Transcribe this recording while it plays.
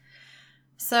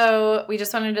So we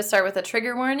just wanted to start with a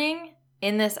trigger warning.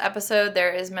 In this episode,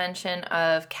 there is mention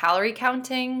of calorie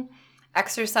counting,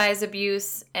 exercise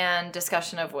abuse, and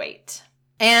discussion of weight,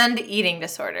 and eating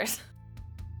disorders.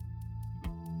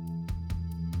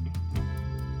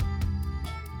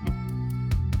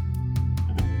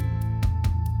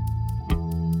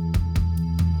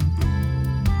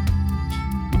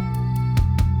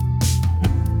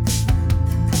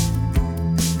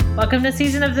 Welcome to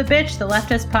Season of the Bitch, the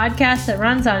leftist podcast that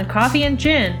runs on coffee and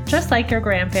gin, just like your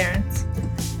grandparents.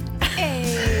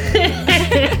 Hey.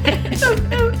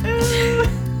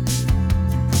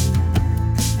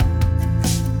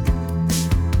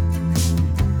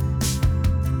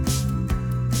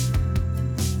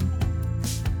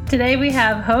 Today we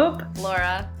have Hope,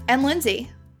 Laura, And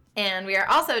Lindsay. and we are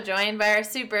also joined by our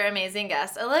super amazing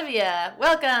guest, Olivia.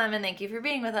 Welcome, and thank you for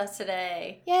being with us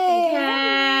today. Yay!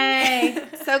 Yay!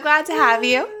 So glad to have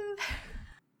you.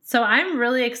 So I'm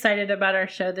really excited about our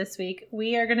show this week.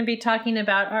 We are going to be talking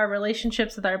about our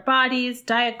relationships with our bodies,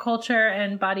 diet culture,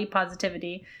 and body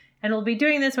positivity. And we'll be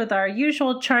doing this with our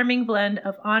usual charming blend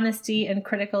of honesty and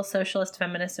critical socialist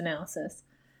feminist analysis.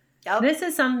 Yep. This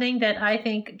is something that I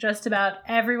think just about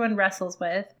everyone wrestles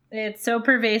with. It's so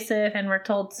pervasive, and we're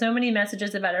told so many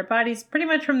messages about our bodies pretty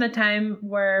much from the time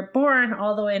we're born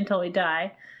all the way until we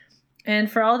die.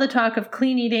 And for all the talk of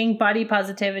clean eating, body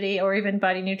positivity, or even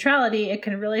body neutrality, it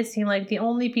can really seem like the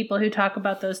only people who talk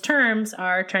about those terms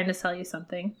are trying to sell you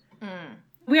something.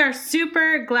 We are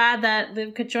super glad that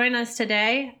Liv could join us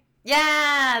today.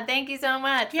 Yeah, thank you so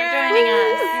much for Yay! joining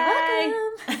us.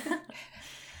 You're welcome.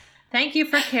 Thank you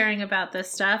for caring about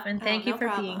this stuff, and thank you no for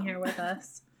problem. being here with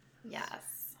us. Yes.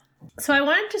 So I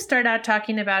wanted to start out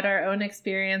talking about our own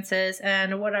experiences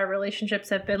and what our relationships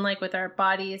have been like with our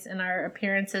bodies and our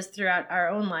appearances throughout our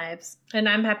own lives. And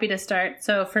I'm happy to start.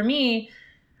 So for me,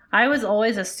 I was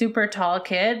always a super tall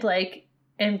kid, like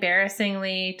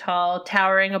embarrassingly tall,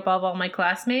 towering above all my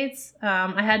classmates.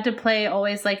 I had to play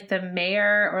always like the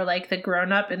mayor or like the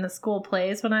grown-up in the school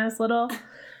plays when I was little.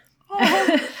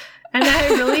 And I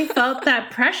really felt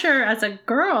that pressure as a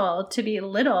girl to be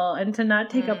little and to not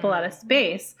take up a lot of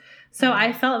space. So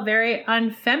I felt very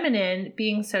unfeminine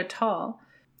being so tall.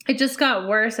 It just got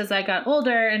worse as I got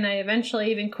older, and I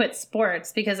eventually even quit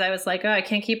sports because I was like, oh, I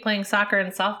can't keep playing soccer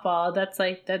and softball. That's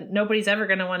like, that nobody's ever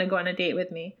going to want to go on a date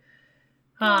with me.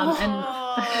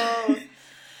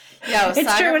 Yo, It's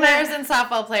soccer true when players and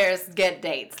softball players get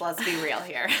dates. Let's be real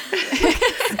here.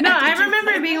 No, I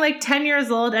remember being like 10 years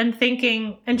old and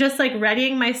thinking, and just like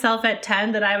readying myself at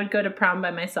 10 that I would go to prom by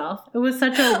myself. It was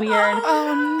such a weird,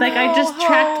 like I just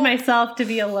tracked myself to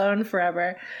be alone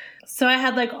forever. So I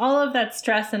had like all of that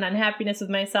stress and unhappiness with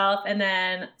myself, and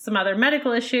then some other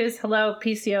medical issues. Hello,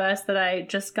 PCOS, that I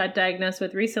just got diagnosed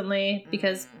with recently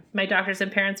because my doctors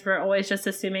and parents were always just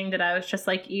assuming that I was just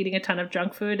like eating a ton of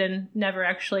junk food and never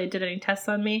actually did any tests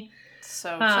on me.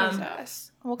 So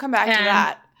Jesus. We'll come back to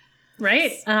that.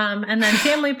 Right. And then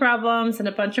family problems and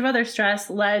a bunch of other stress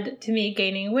led to me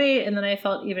gaining weight, and then I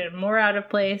felt even more out of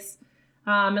place.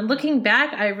 And looking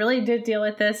back, I really did deal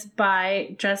with this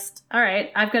by just, all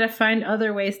right, I've got to find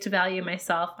other ways to value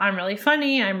myself. I'm really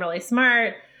funny. I'm really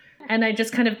smart. And I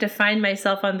just kind of defined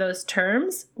myself on those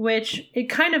terms, which it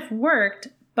kind of worked.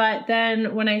 But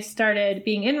then when I started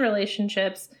being in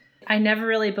relationships, I never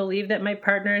really believed that my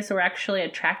partners were actually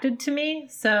attracted to me.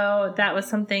 So that was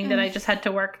something that I just had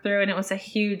to work through. And it was a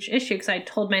huge issue because I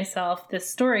told myself this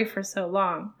story for so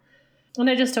long. And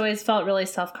I just always felt really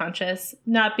self-conscious.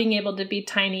 Not being able to be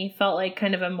tiny felt like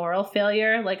kind of a moral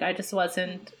failure. Like I just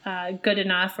wasn't good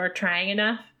enough or trying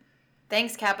enough.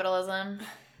 Thanks, capitalism.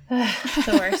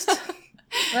 The worst.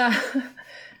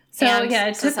 And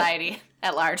it took society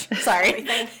at large. Sorry.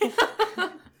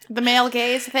 The male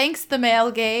gaze. Thanks, the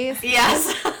male gaze.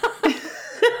 Yes.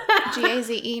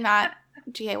 G-A-Z-E, not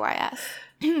G-A-Y-S.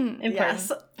 important.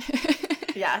 Yes.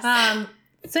 Yes.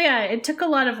 So yeah, it took a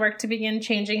lot of work to begin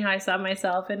changing how I saw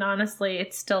myself, and honestly,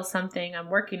 it's still something I'm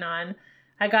working on.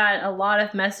 I got a lot of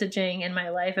messaging in my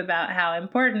life about how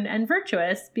important and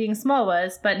virtuous being small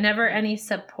was, but never any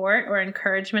support or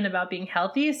encouragement about being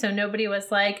healthy. So nobody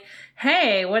was like,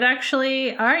 hey, what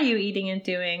actually are you eating and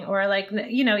doing? Or like,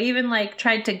 you know, even like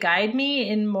tried to guide me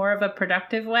in more of a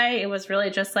productive way. It was really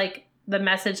just like the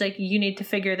message, like, you need to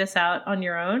figure this out on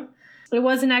your own. It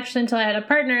wasn't actually until I had a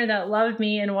partner that loved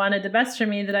me and wanted the best for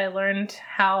me that I learned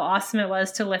how awesome it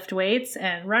was to lift weights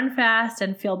and run fast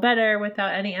and feel better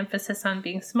without any emphasis on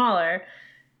being smaller.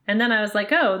 And then I was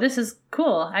like, oh, this is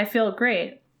cool. I feel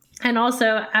great. And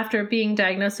also, after being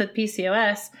diagnosed with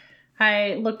PCOS,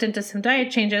 I looked into some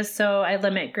diet changes. So I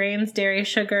limit grains, dairy,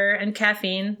 sugar, and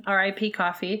caffeine, RIP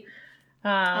coffee.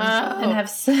 and have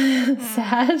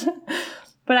sad.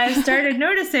 But I've started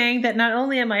noticing that not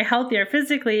only am I healthier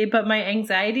physically, but my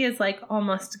anxiety is like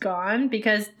almost gone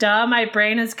because my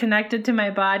brain is connected to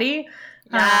my body.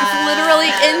 It's literally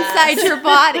inside your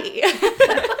body.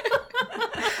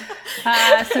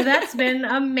 So that's been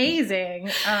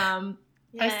amazing.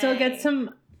 I still get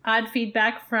some odd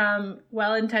feedback from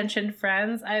well-intentioned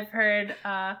friends. I've heard,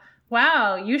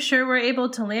 wow, you sure were able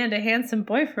to land a handsome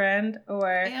boyfriend,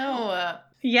 or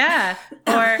yeah,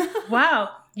 or wow,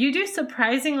 you do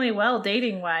surprisingly well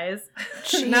dating-wise.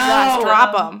 Jesus,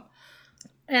 drop them.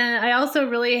 And I also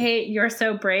really hate you're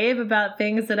so brave about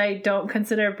things that I don't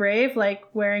consider brave, like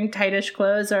wearing tightish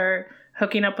clothes or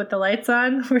hooking up with the lights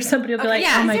on, where somebody will be like,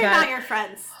 oh my God. These are not your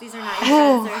friends. These are not your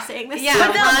friends that are saying this. Yeah,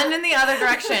 run in the other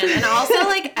direction. And also,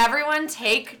 like, everyone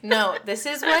take note. This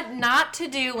is what not to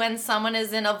do when someone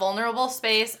is in a vulnerable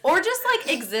space or just,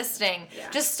 like, existing. Yeah.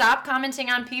 Just stop commenting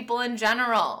on people in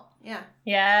general. Yeah.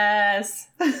 Yes.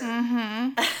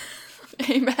 Mm-hmm.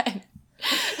 Amen.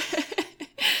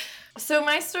 So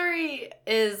my story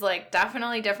is, like,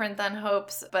 definitely different than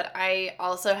Hope's, but I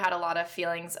also had a lot of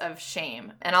feelings of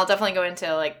shame. And I'll definitely go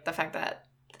into, like, the fact that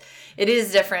it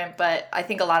is different, but I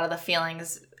think a lot of the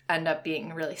feelings end up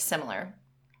being really similar.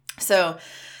 So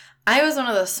I was one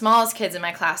of the smallest kids in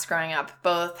my class growing up,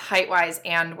 both height-wise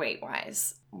and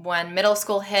weight-wise. When middle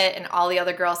school hit and all the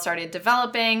other girls started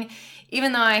developing,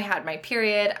 even though I had my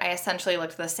period, I essentially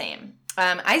looked the same.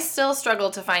 I still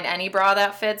struggle to find any bra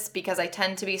that fits because I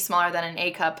tend to be smaller than an A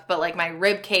cup, but like my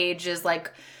rib cage is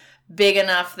like big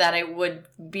enough that it would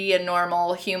be a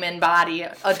normal human body,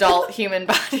 adult human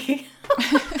body.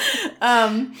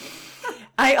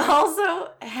 I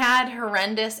also had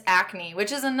horrendous acne,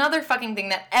 which is another fucking thing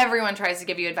that everyone tries to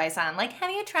give you advice on. Like, have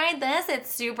you tried this?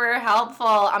 It's super helpful.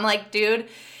 I'm like, dude,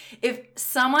 if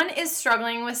someone is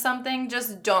struggling with something,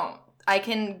 just don't. I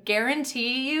can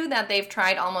guarantee you that they've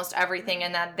tried almost everything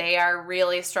and that they are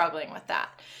really struggling with that.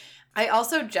 I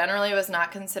also generally was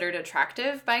not considered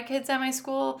attractive by kids at my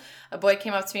school. A boy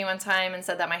came up to me one time and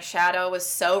said that my shadow was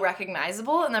so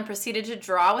recognizable and then proceeded to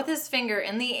draw with his finger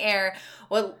in the air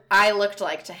what I looked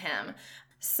like to him.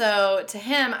 So to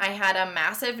him, I had a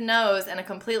massive nose and a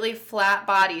completely flat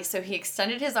body, so he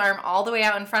extended his arm all the way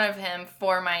out in front of him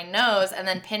for my nose and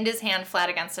then pinned his hand flat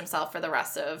against himself for the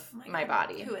rest of my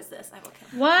body. Who is this? I will kill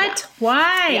him. What? Yeah.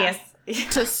 Why?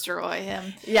 Yes. Destroy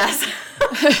him. Yes.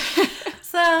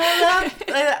 So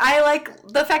I like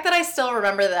the fact that I still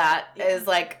remember that is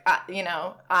like,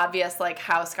 obvious, like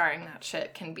how scarring that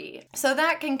shit can be. So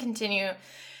that can continue.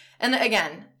 And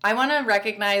again, I want to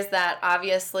recognize that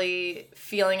obviously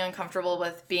feeling uncomfortable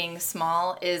with being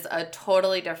small is a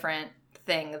totally different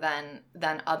thing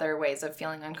than other ways of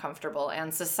feeling uncomfortable.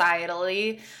 And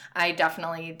societally, I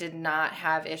definitely did not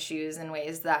have issues in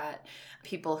ways that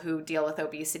people who deal with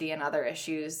obesity and other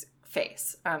issues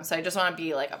face. So I just want to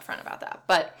be like upfront about that.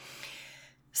 But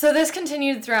so this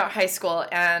continued throughout high school,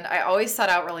 and I always sought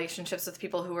out relationships with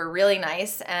people who were really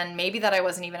nice and maybe that I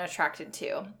wasn't even attracted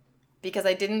to, because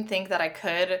I didn't think that I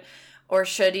could or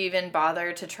should even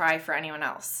bother to try for anyone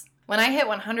else. When I hit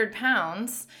 100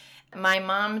 pounds, my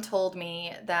mom told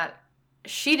me that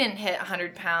she didn't hit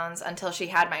 100 pounds until she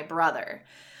had my brother.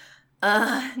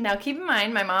 Now keep in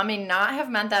mind, my mom may not have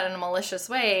meant that in a malicious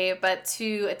way, but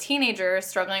to a teenager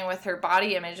struggling with her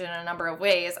body image in a number of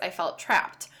ways, I felt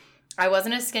trapped. I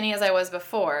wasn't as skinny as I was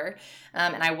before,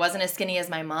 and I wasn't as skinny as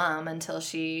my mom until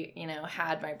she,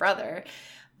 had my brother.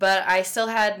 But I still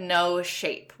had no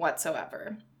shape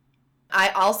whatsoever. I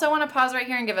also want to pause right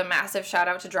here and give a massive shout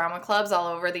out to drama clubs all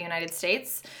over the United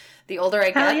States. The older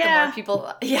I get, the more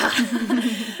people,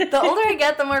 the older I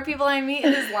get, the more people I meet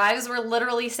whose lives were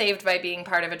literally saved by being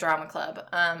part of a drama club.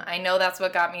 I know that's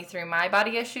what got me through my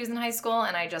body issues in high school,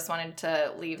 and I just wanted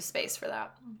to leave space for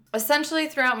that. Essentially,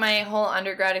 throughout my whole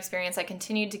undergrad experience, I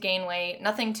continued to gain weight,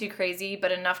 nothing too crazy,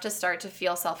 but enough to start to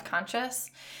feel self-conscious.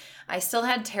 I still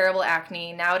had terrible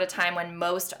acne, now at a time when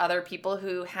most other people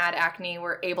who had acne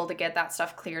were able to get that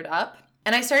stuff cleared up.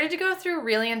 And I started to go through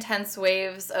really intense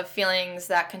waves of feelings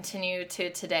that continue to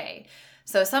today.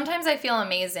 So sometimes I feel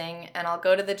amazing, and I'll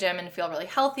go to the gym and feel really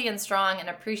healthy and strong and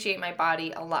appreciate my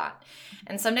body a lot.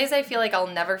 And some days I feel like I'll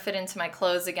never fit into my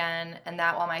clothes again, and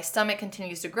that while my stomach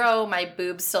continues to grow, my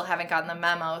boobs still haven't gotten the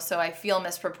memo, so I feel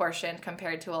misproportioned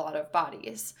compared to a lot of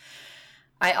bodies.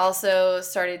 I also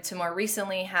started to more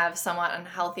recently have somewhat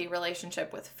unhealthy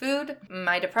relationship with food.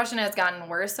 My depression has gotten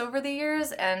worse over the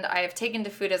years, and I have taken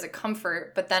to food as a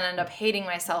comfort, but then end up hating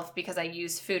myself because I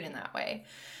use food in that way.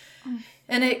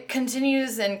 And it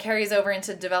continues and carries over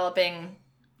into developing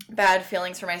bad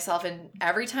feelings for myself in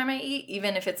every time I eat,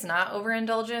 even if it's not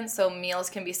overindulgent. So meals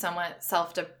can be somewhat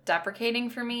self-deprecating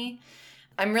for me.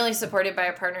 I'm really supported by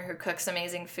a partner who cooks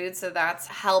amazing food, so that's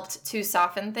helped to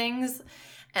soften things.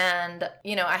 And,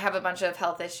 you know, I have a bunch of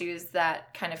health issues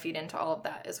that kind of feed into all of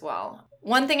that as well.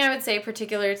 One thing I would say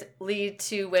particularly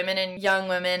to women and young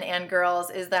women and girls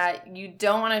is that you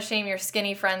don't want to shame your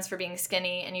skinny friends for being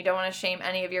skinny, and you don't want to shame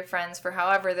any of your friends for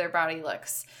however their body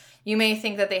looks. You may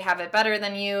think that they have it better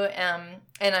than you, and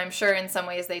I'm sure in some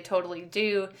ways they totally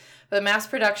do, but mass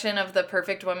production of the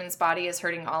perfect woman's body is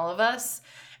hurting all of us,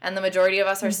 and the majority of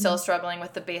us are still struggling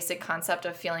with the basic concept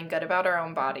of feeling good about our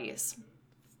own bodies.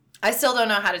 I still don't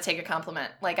know how to take a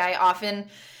compliment. Like, I often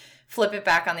flip it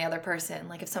back on the other person.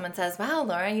 Like, if someone says, wow,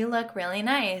 Laura, you look really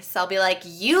nice, I'll be like,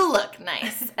 you look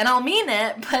nice. And I'll mean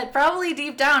it, but probably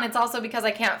deep down it's also because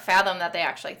I can't fathom that they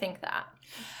actually think that.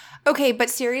 Okay, but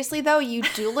seriously though, you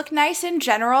do look nice in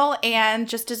general, and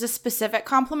just as a specific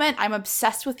compliment, I'm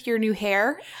obsessed with your new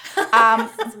hair.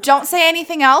 Don't say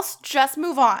anything else, just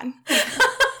move on.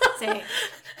 Say,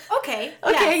 okay.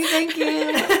 Okay, yes. thank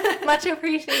you. Much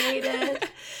appreciated.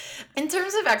 In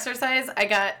terms of exercise, I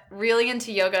got really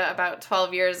into yoga about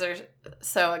 12 years or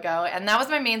so ago, and that was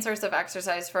my main source of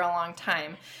exercise for a long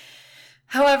time.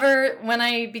 However, when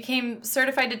I became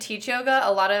certified to teach yoga,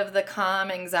 a lot of the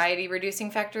calm,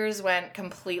 anxiety-reducing factors went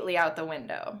completely out the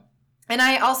window. And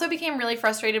I also became really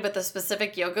frustrated with the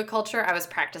specific yoga culture I was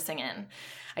practicing in.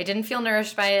 I didn't feel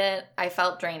nourished by it. I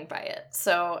felt drained by it.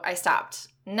 So I stopped.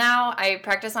 Now I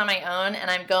practice on my own,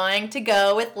 and I'm going to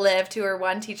go with Liv to her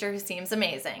one teacher who seems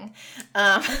amazing.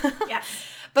 Yes.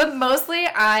 But mostly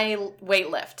I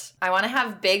weightlift. I want to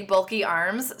have big, bulky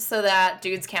arms so that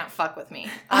dudes can't fuck with me.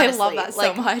 Honestly. I love that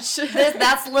so much.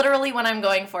 That's literally what I'm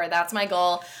going for. That's my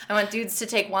goal. I want dudes to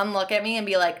take one look at me and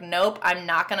be like, nope, I'm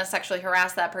not going to sexually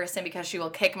harass that person because she will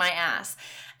kick my ass.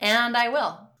 And I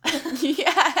will.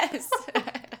 Yes.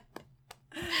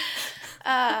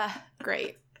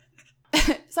 Great.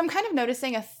 So I'm kind of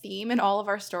noticing a theme in all of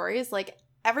our stories. Like,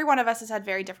 every one of us has had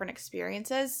very different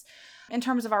experiences in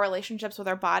terms of our relationships with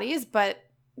our bodies, but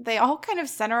they all kind of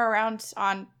center around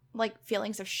on like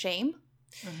feelings of shame,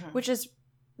 which is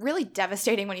really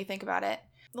devastating when you think about it.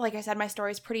 Like I said, my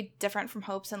story is pretty different from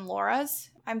Hope's and Laura's.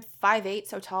 I'm 5'8",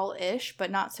 so tall-ish, but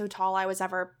not so tall I was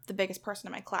ever the biggest person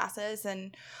in my classes.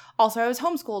 And also I was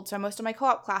homeschooled, so most of my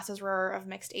co-op classes were of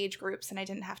mixed age groups, and I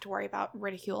didn't have to worry about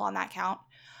ridicule on that count.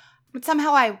 But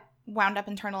somehow I wound up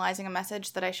internalizing a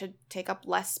message that I should take up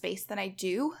less space than I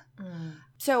do.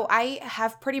 So I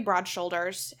have pretty broad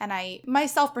shoulders, and my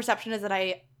self-perception is that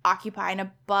I occupy an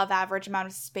above average amount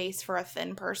of space for a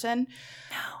thin person.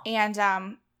 No.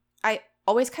 And I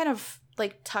always kind of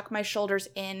like tuck my shoulders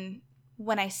in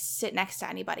when I sit next to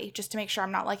anybody, just to make sure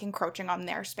I'm not like encroaching on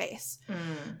their space.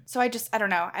 So I don't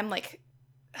know. I'm like,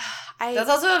 that's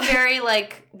also a very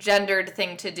like gendered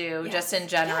thing to do, just in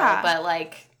general, but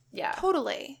like, yeah.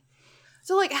 Totally.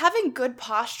 So, like, having good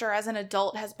posture as an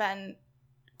adult has been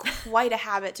quite a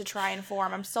habit to try and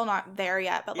form. I'm still not there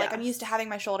yet, but, like, I'm used to having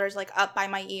my shoulders, like, up by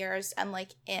my ears and,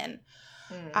 like, in.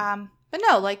 But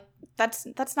no, like,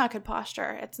 that's not good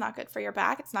posture. It's not good for your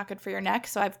back. It's not good for your neck.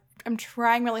 So I'm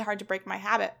trying really hard to break my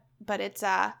habit. But it's,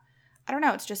 I don't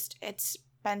know. It's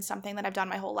been something that I've done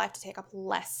my whole life to take up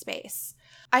less space.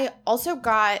 I also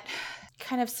got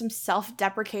kind of some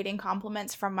self-deprecating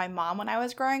compliments from my mom when I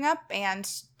was growing up, and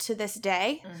to this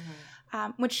day,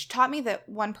 which taught me that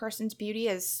one person's beauty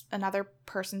is another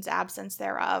person's absence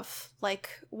thereof.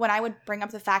 Like, when I would bring up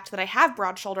the fact that I have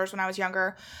broad shoulders when I was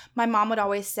younger, my mom would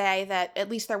always say that at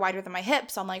least they're wider than my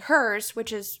hips, unlike hers,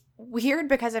 which is weird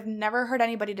because I've never heard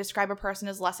anybody describe a person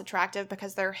as less attractive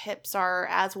because their hips are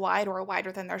as wide or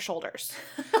wider than their shoulders.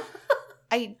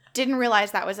 I didn't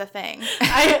realize that was a thing.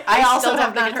 I also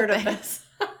have not heard of this.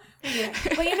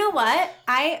 Well, you know what?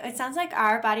 It sounds like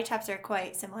our body types are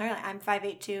quite similar. Like, I'm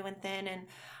 5'8" too and thin, and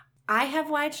I have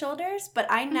wide shoulders,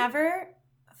 but I never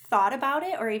thought about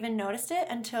it or even noticed it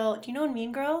until, do you know in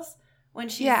Mean Girls? When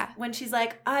she's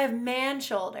like, I have man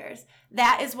shoulders.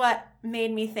 That is what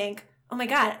made me think, oh my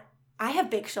God, I have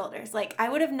big shoulders. Like, I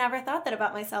would have never thought that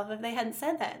about myself if they hadn't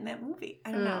said that in that movie.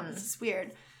 I don't know. It's just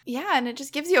weird. Yeah, and it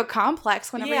just gives you a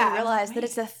complex whenever you realize that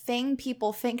it's a thing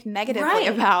people think negatively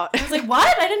about. I was like,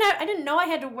 what? I didn't know I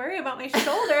had to worry about my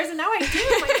shoulders, and now I do.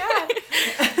 Oh my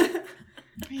God.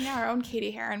 Yeah, our own Katie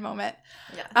Heron moment.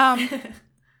 Yeah.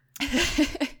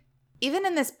 Even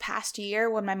in this past year,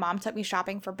 when my mom took me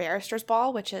shopping for Barrister's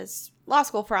Ball, which is law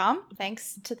school prom,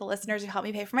 thanks to the listeners who helped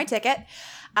me pay for my ticket.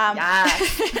 My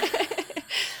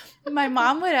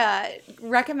mom would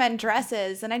recommend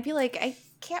dresses, and I'd be like, I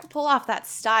can't pull off that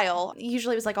style.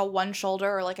 Usually it was like a one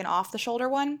shoulder or like an off the shoulder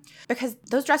one, because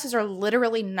those dresses are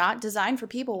literally not designed for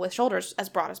people with shoulders as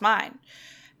broad as mine.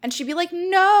 And she'd be like,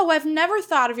 no, I've never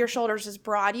thought of your shoulders as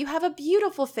broad. You have a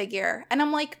beautiful figure. And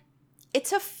I'm like,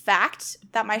 it's a fact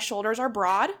that my shoulders are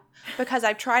broad because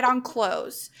I've tried on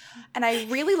clothes. And I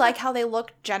really like how they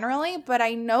look generally, but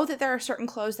I know that there are certain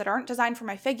clothes that aren't designed for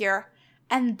my figure,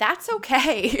 and that's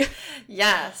okay.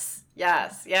 Yes.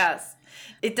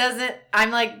 It doesn't,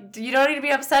 I'm like, you don't need to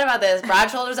be upset about this.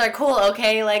 Broad shoulders are cool,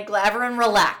 okay? Like, everyone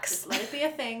relax. Just let it be a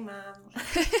thing, Mom.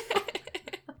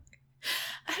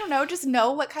 I don't know, just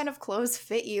know what kind of clothes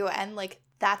fit you, and like,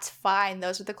 that's fine.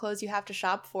 Those are the clothes you have to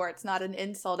shop for. It's not an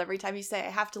insult every time you say,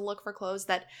 I have to look for clothes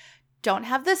that don't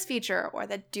have this feature or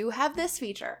that do have this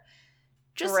feature.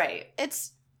 Just, right.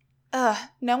 It's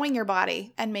knowing your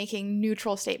body and making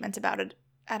neutral statements about it.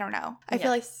 I don't know. I feel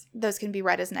like those can be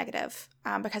read as negative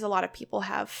because a lot of people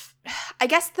have, I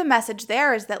guess the message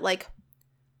there is that like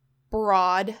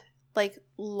broad, like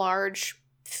large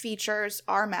features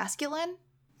are masculine,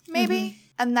 maybe. Mm-hmm.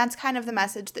 And that's kind of the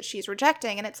message that she's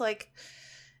rejecting. And it's like,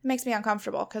 it makes me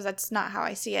uncomfortable because that's not how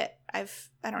I see it. I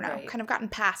don't know, kind of gotten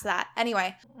past that.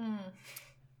 Anyway.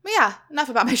 But yeah, enough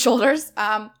about my shoulders.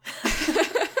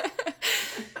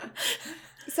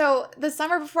 So the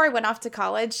summer before I went off to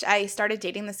college, I started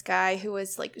dating this guy who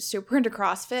was like super into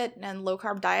CrossFit and low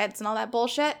carb diets and all that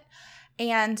bullshit.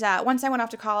 And once I went off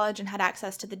to college and had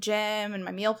access to the gym and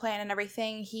my meal plan and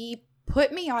everything, he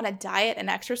put me on a diet and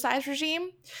exercise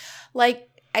regime. Like,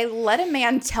 I let a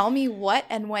man tell me what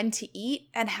and when to eat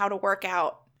and how to work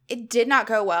out. It did not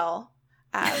go well.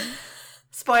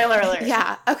 Spoiler alert.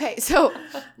 Yeah. Okay. So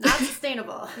not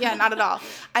sustainable. Yeah, not at all.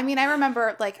 I mean, I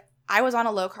remember like I was on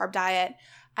a low carb diet,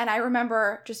 and I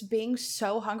remember just being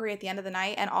so hungry at the end of the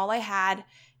night, and all I had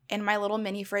in my little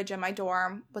mini fridge in my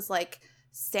dorm was like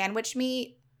sandwich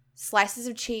meat, slices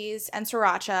of cheese, and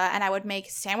sriracha. And I would make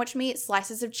sandwich meat,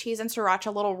 slices of cheese, and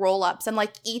sriracha little roll-ups and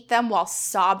like eat them while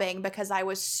sobbing because I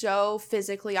was so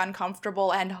physically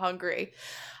uncomfortable and hungry.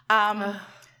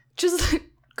 Just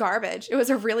garbage. It was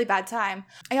a really bad time.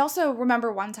 I also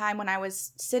remember one time when I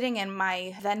was sitting in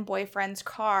my then boyfriend's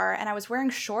car and I was wearing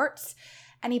shorts,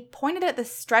 and he pointed at the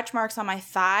stretch marks on my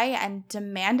thigh and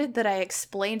demanded that I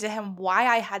explain to him why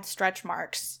I had stretch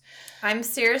marks. I'm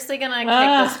seriously gonna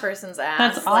kick this person's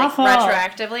ass. That's like awful.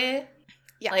 Retroactively.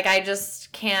 Yeah. Like, I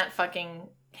just can't fucking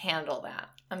handle that.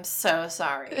 I'm so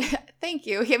sorry. Thank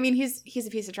you. I mean, he's a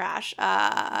piece of trash.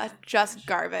 Just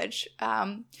garbage.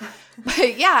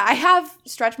 But yeah, I have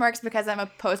stretch marks because I'm a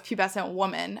post-pubescent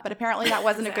woman, but apparently that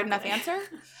wasn't a good enough answer.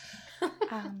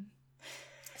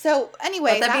 So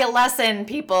anyway, let that be a lesson,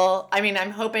 people. I mean,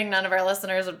 I'm hoping none of our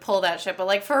listeners would pull that shit, but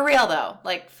like, for real though,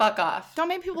 like, fuck off. Don't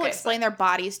make people explain their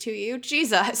bodies to you.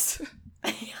 Jesus.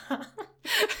 Yeah.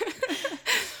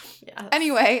 Yes.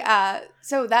 Anyway,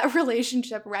 so that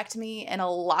relationship wrecked me in a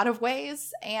lot of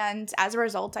ways, and as a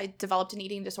result, I developed an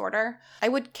eating disorder. I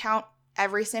would count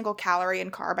every single calorie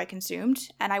and carb I consumed,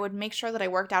 and I would make sure that I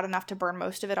worked out enough to burn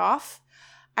most of it off.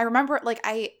 I remember, like,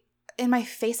 in my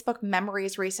Facebook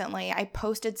memories recently, I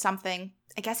posted something,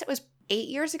 I guess it was 8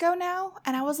 years ago now,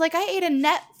 and I was like, I ate a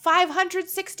net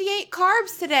 568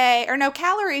 carbs today, or no,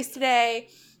 calories today.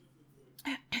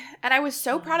 And I was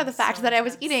so proud of the fact that I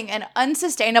was eating an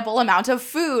unsustainable amount of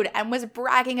food and was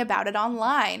bragging about it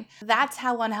online. That's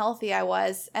how unhealthy I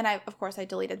was. And of course, I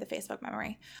deleted the Facebook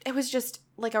memory. It was just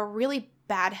like a really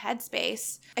bad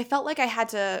headspace. I felt like I had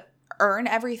to earn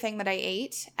everything that I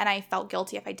ate, and I felt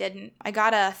guilty if I didn't. I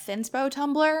got a Thinspo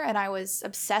tumbler, and I was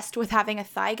obsessed with having a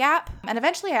thigh gap. And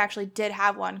eventually I actually did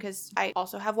have one because I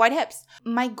also have wide hips.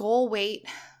 My goal weight,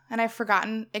 and I've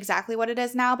forgotten exactly what it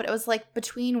is now, but it was like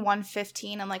between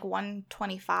 115 and like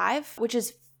 125, which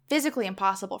is physically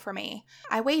impossible for me.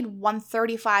 I weighed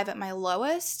 135 at my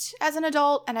lowest as an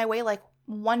adult, and I weigh like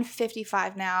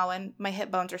 155 now, and my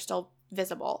hip bones are still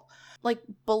visible. Like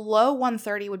below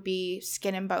 130 would be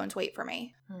skin and bones weight for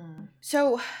me.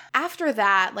 So after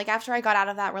that, like after I got out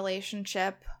of that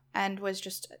relationship and was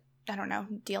just, I don't know,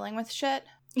 dealing with shit,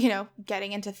 you know,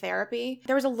 getting into therapy,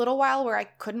 there was a little while where I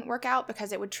couldn't work out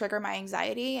because it would trigger my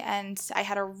anxiety, and I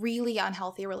had a really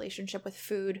unhealthy relationship with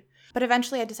food. But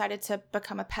eventually I decided to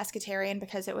become a pescatarian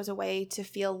because it was a way to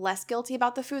feel less guilty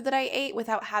about the food that I ate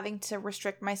without having to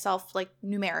restrict myself, like,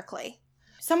 numerically.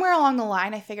 Somewhere along the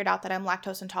line, I figured out that I'm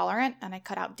lactose intolerant, and I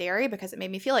cut out dairy because it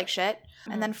made me feel like shit.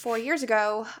 And then 4 years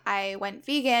ago, I went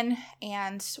vegan,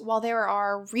 and while there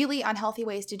are really unhealthy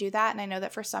ways to do that, and I know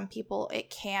that for some people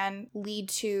it can lead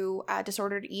to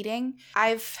disordered eating,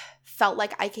 I've felt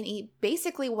like I can eat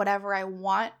basically whatever I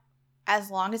want as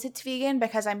long as it's vegan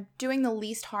because I'm doing the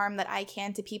least harm that I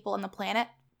can to people on the planet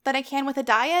than I can with a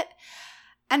diet,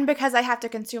 and because I have to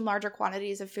consume larger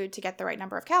quantities of food to get the right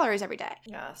number of calories every day.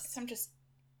 Yes. So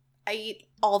I eat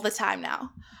all the time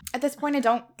now. At this point, I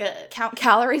don't Good. count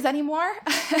calories anymore.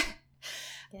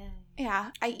 Yeah.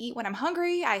 Yeah, I eat when I'm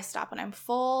hungry. I stop when I'm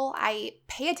full. I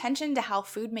pay attention to how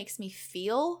food makes me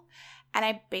feel, and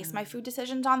I base my food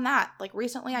decisions on that. Like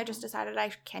recently, I just decided I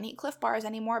can't eat Cliff Bars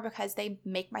anymore because they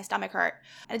make my stomach hurt.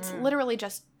 And it's literally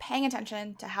just paying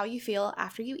attention to how you feel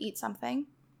after you eat something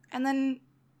and then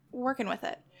working with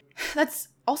it. That's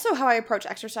also how I approach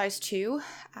exercise too.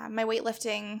 My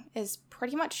weightlifting is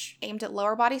pretty much aimed at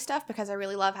lower body stuff because I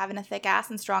really love having a thick ass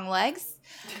and strong legs.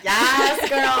 Yes,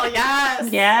 girl.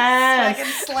 Yes. Yes.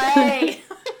 Fucking slay.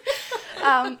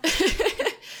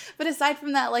 But aside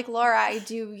from that, like Laura, I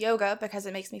do yoga because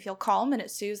it makes me feel calm and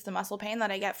it soothes the muscle pain that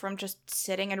I get from just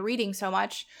sitting and reading so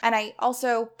much. And I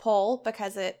also pole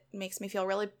because it makes me feel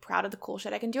really proud of the cool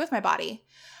shit I can do with my body.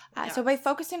 So by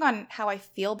focusing on how I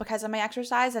feel because of my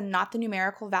exercise and not the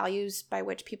numerical values by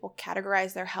which people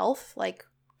categorize their health, like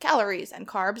calories and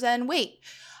carbs and weight,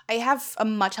 I have a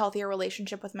much healthier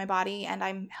relationship with my body and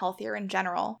I'm healthier in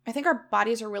general. I think our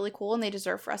bodies are really cool and they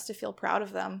deserve for us to feel proud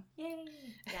of them. Yay.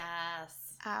 Yes.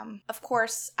 Of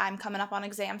course, I'm coming up on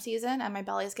exam season and my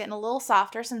belly's getting a little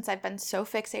softer since I've been so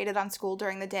fixated on school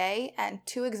during the day and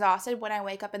too exhausted when I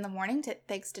wake up in the morning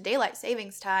thanks to daylight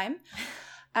savings time.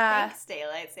 Thanks,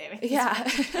 daylight savings. Yeah.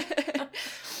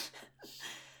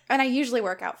 And I usually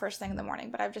work out first thing in the morning,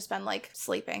 but I've just been like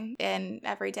sleeping in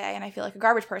every day and I feel like a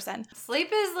garbage person.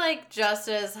 Sleep is like just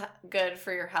as good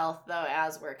for your health though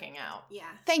as working out. Yeah.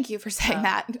 Thank you for saying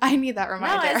that. I need that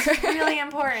reminder. No, it's really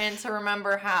important to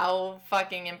remember how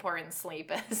fucking important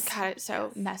sleep is. God, it's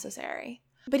so necessary.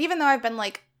 But even though I've been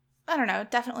like, I don't know,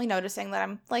 definitely noticing that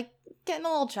I'm like getting a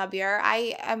little chubbier,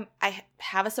 I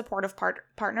have a supportive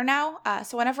partner now.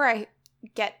 So whenever I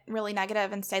get really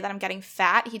negative and say that I'm getting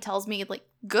fat, he tells me like,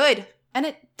 good. And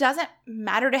it doesn't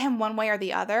matter to him one way or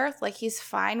the other. Like he's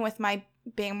fine with my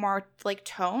being more like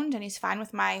toned and he's fine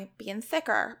with my being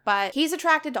thicker, but he's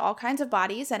attracted to all kinds of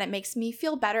bodies and it makes me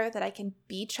feel better that I can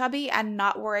be chubby and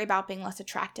not worry about being less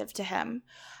attractive to him.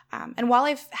 And while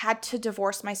I've had to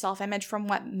divorce my self-image from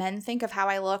what men think of how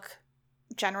I look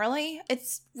generally,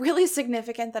 it's really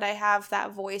significant that I have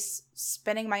that voice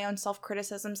spinning my own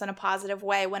self-criticisms in a positive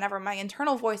way whenever my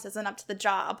internal voice isn't up to the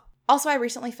job. Also, I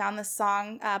recently found this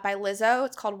song by Lizzo.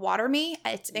 It's called Water Me.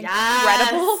 It's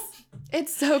incredible. Yes.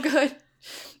 It's so good.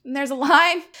 And there's a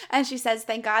line, and she says,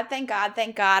 thank God, thank God,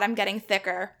 thank God, I'm getting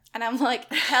thicker. And I'm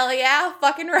like, hell yeah,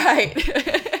 fucking right.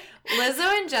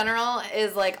 Lizzo in general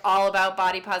is like all about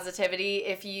body positivity.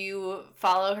 If you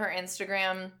follow her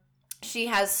Instagram, she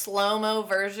has slow-mo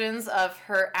versions of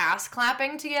her ass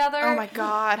clapping together. Oh my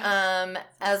God.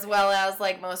 As well as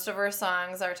like most of her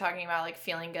songs are talking about like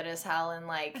feeling good as hell and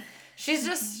like she's a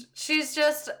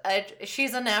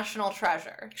national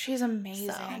treasure. She's amazing.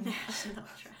 National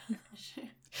treasure.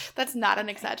 That's not an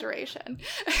exaggeration.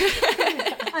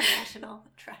 A national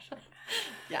treasure.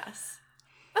 Yes.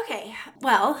 Okay,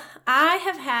 well, I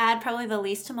have had probably the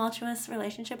least tumultuous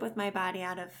relationship with my body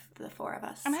out of the four of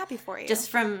us. I'm happy for you. Just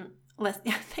from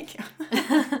yeah, thank you.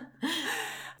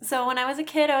 So when I was a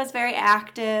kid, I was very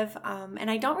active,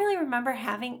 and I don't really remember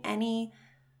having any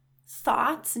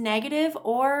thoughts, negative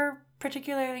or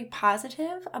particularly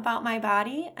positive, about my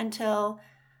body until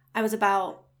I was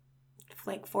about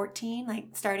like 14, like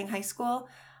starting high school,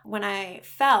 when I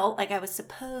felt like I was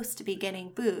supposed to be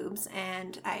getting boobs,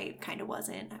 and I kind of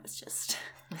wasn't. I was just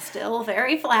still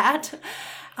very flat.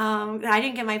 I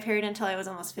didn't get my period until I was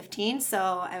almost 15,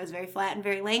 so I was very flat and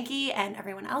very lanky, and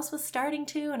everyone else was starting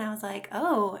to, and I was like,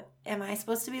 oh, am I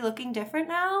supposed to be looking different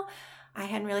now? I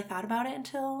hadn't really thought about it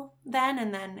until then,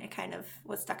 and then it kind of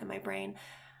was stuck in my brain.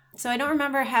 So I don't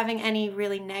remember having any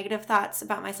really negative thoughts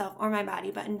about myself or my body,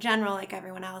 but in general, like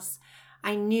everyone else,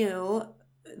 I knew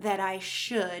that I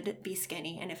should be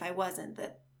skinny, and if I wasn't,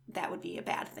 that would be a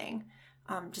bad thing.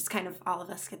 Just kind of all of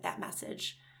us get that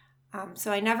message.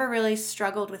 So I never really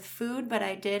struggled with food, but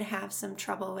I did have some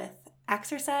trouble with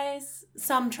exercise.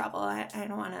 Some trouble. I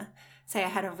don't want to say I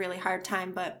had a really hard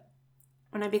time, but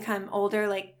when I became older,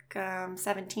 like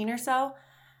 17 or so,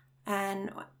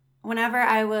 and whenever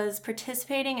I was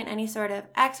participating in any sort of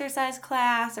exercise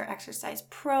class or exercise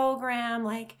program,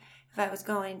 like if I was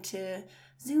going to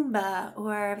Zumba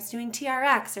or I was doing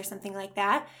TRX or something like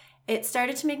that, it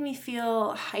started to make me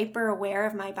feel hyper aware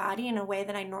of my body in a way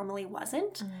that I normally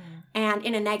wasn't, and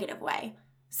in a negative way.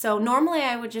 So normally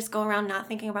I would just go around not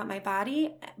thinking about my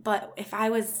body, but if I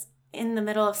was in the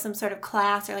middle of some sort of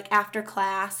class or like after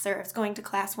class, or I was going to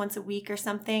class once a week or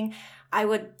something, I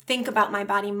would think about my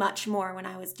body much more when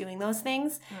I was doing those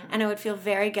things. And I would feel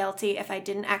very guilty if I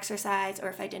didn't exercise, or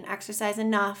if I didn't exercise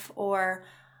enough, or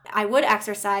I would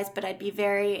exercise, but I'd be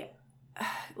very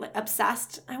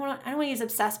obsessed. I don't want to use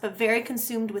obsessed, but very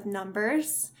consumed with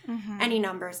numbers. Any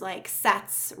numbers, like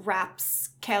sets,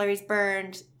 reps, calories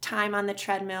burned, time on the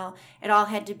treadmill. It all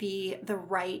had to be the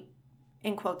right,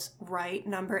 in quotes, right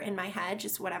number in my head.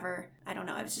 Just whatever, I don't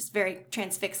know. I was just very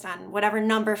transfixed on whatever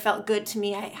number felt good to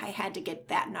me. I had to get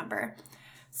that number.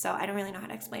 So I don't really know how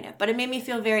to explain it, but it made me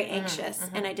feel very anxious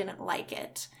and I didn't like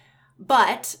it.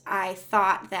 But I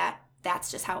thought that that's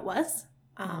just how it was.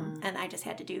 And I just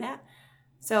had to do that.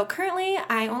 So currently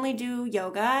I only do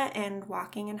yoga and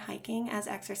walking and hiking as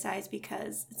exercise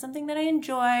because it's something that I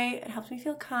enjoy. It helps me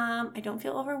feel calm. I don't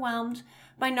feel overwhelmed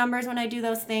by numbers when I do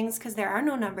those things because there are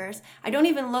no numbers. I don't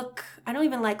even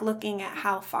like looking at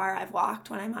how far I've walked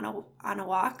when I'm on a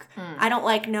walk. I don't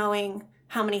like knowing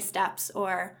how many steps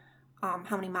or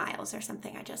how many miles or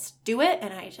something. I just do it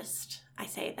and I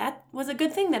say that was a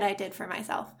good thing that I did for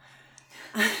myself.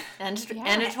 And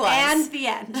it was. And the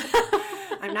end.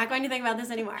 I'm not going to think about this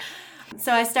anymore.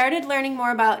 So I started learning more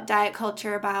about diet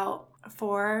culture about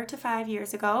 4 to 5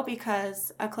 years ago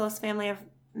because a close family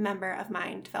member of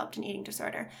mine developed an eating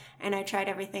disorder. And I tried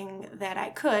everything that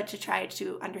I could to try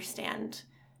to understand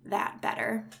that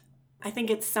better. I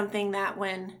think it's something that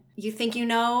when you think you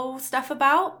know stuff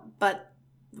about, but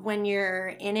when you're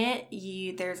in it,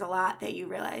 there's a lot that you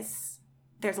realize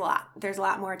there's a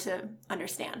lot more to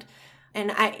understand.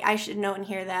 And I should note in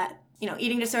here that,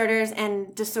 eating disorders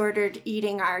and disordered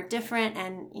eating are different,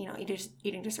 and,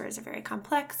 eating disorders are very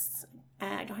complex.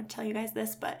 And I don't have to tell you guys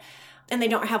this, and they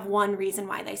don't have one reason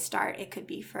why they start. It could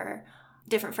be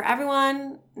different for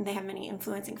everyone. They have many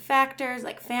influencing factors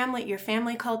like your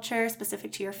family culture,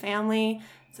 specific to your family,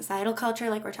 societal culture,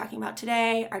 like we're talking about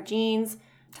today, our genes,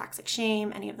 toxic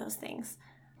shame, any of those things.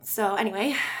 So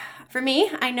anyway, for me,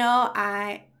 I know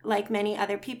like many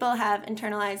other people, have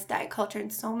internalized diet culture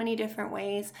in so many different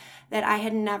ways that I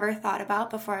had never thought about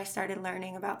before I started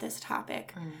learning about this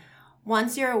topic.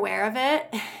 Once you're aware of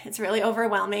it, it's really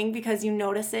overwhelming because you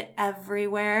notice it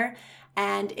everywhere.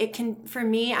 And it can, for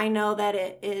me, I know that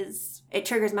it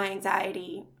triggers my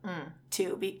anxiety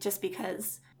too, just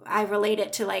because I relate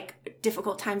it to like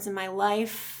difficult times in my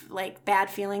life, like bad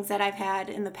feelings that I've had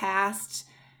in the past.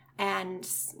 And,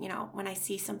 when I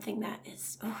see something that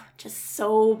is just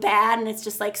so bad and it's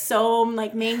just like so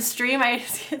like mainstream, I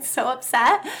just get so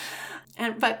upset.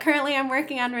 But currently I'm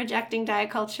working on rejecting diet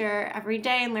culture every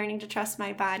day and learning to trust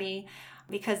my body,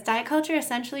 because diet culture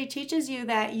essentially teaches you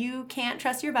that you can't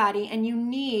trust your body and you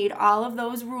need all of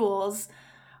those rules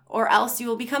or else you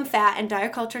will become fat. And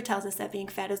diet culture tells us that being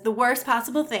fat is the worst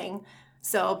possible thing.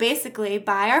 So basically,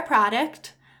 buy our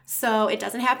product so it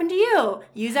doesn't happen to you.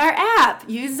 Use our app.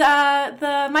 Use the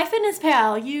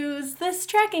MyFitnessPal. Use this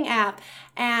tracking app.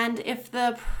 And if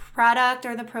the product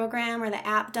or the program or the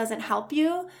app doesn't help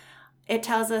you, it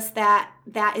tells us that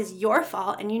is your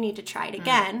fault and you need to try it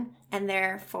again, and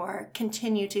therefore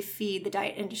continue to feed the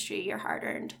diet industry your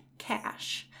hard-earned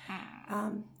cash.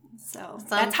 So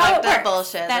that's how it works.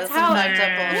 Bullshit. That's how it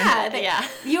bullshit. Yeah.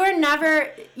 You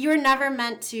are never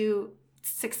meant to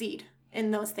succeed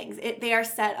in those things. They are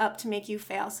set up to make you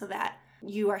fail so that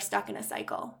you are stuck in a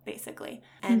cycle, basically.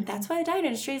 And that's why the diet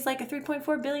industry is like a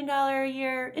 $3.4 billion a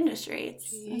year industry.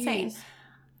 It's insane.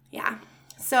 Yeah.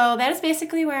 So that is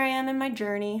basically where I am in my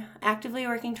journey, actively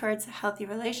working towards a healthy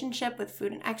relationship with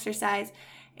food and exercise.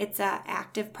 It's an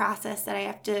active process that I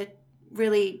have to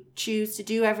really choose to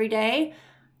do every day.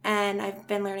 And I've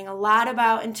been learning a lot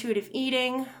about intuitive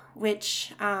eating,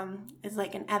 which is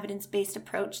like an evidence-based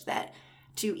approach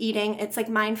to eating. It's like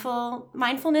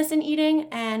mindfulness in eating,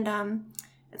 and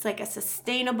it's like a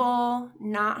sustainable,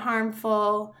 not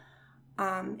harmful.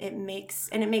 It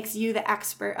makes you the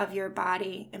expert of your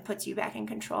body and puts you back in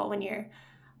control. When you're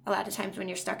a lot of times when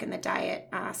you're stuck in the diet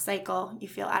cycle, you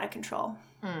feel out of control.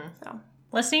 So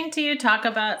listening to you talk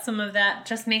about some of that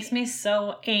just makes me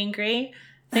so angry.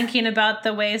 Thinking about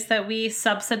the ways that we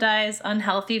subsidize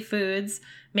unhealthy foods,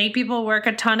 make people work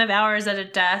a ton of hours at a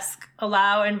desk,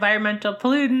 allow environmental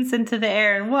pollutants into the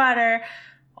air and water,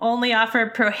 only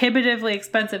offer prohibitively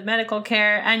expensive medical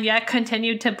care, and yet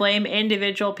continue to blame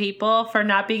individual people for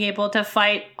not being able to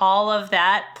fight all of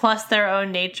that, plus their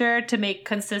own nature, to make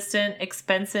consistent,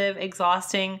 expensive,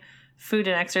 exhausting food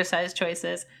and exercise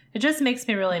choices. It just makes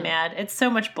me really mad. It's so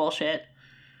much bullshit.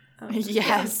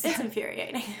 Yes. It's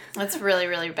infuriating. It's really,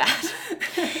 really bad.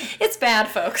 It's bad,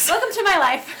 folks. Welcome to my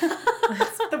life.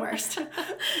 It's the worst.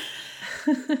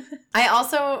 I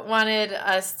also wanted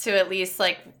us to at least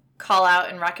like call out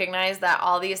and recognize that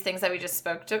all these things that we just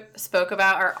spoke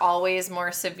about are always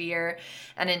more severe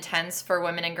and intense for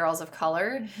women and girls of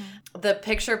color. Mm-hmm. The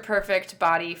picture perfect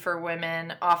body for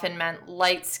women often meant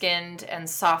light-skinned and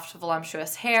soft,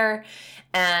 voluptuous hair,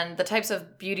 and the types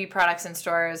of beauty products in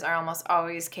stores are almost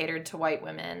always catered to white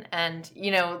women. And,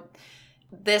 you know,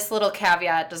 this little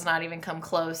caveat does not even come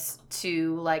close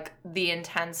to like the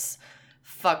intense,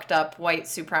 fucked up white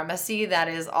supremacy that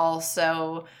is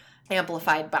also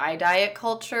amplified by diet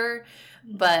culture,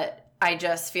 but I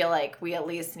just feel like we at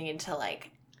least need to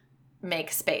like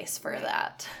make space for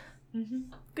that.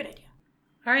 Mm-hmm. Good idea.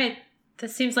 All right,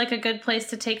 this seems like a good place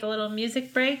to take a little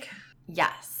music break.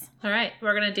 Yes. All right,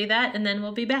 we're gonna do that and then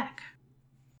we'll be back.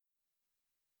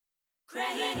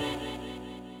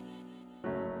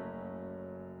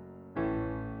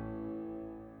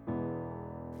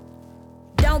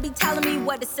 Don't be telling me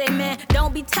what to say, man.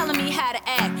 Don't be telling me how to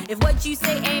act. If what you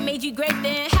say ain't made you great,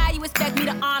 then how you expect me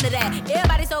to honor that?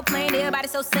 Everybody so plain, everybody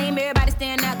so same, everybody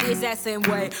stand out the exact same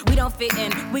way. We don't fit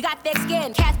in, we got thick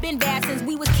skin. Cats been bad since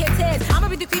we was kids' heads. I'ma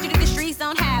be the creature that the streets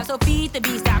don't have, so feed the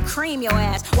beast, I'll cream your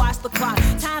ass. Watch the clock,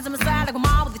 times on my side like a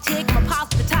mom with a tick, I'm a pop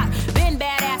to the top. Been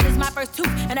badass since my first tooth,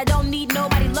 and I don't need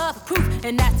nobody love for proof,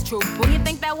 and that's the truth. When you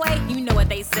think that way, you know what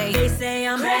they say. They say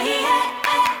I'm crazy,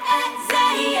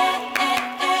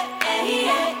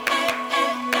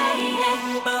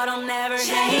 but I'll never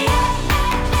change.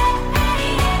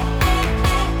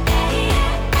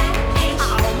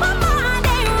 Oh, my mind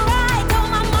ain't right. Told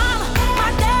my mama, my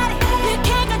daddy, you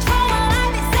can't control my life.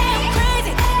 They say I'm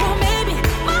crazy. Well, maybe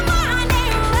my mind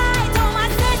ain't right. Told my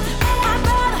sister, my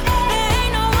brother, it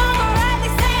ain't no longer right.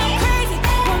 They say I'm crazy.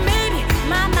 Well, maybe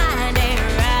my mind ain't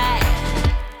right.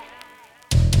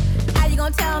 How you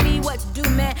gonna tell me what to do,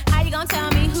 man? How you gonna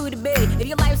tell me who to be? If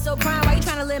your life's so prime, why you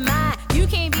trying to live mine? You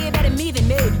can't be a better me than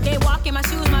me. Can't walk in my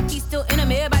shoes, my feet still in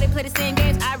them. Everybody play the same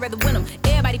games, I'd rather win them.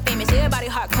 Everybody famous, everybody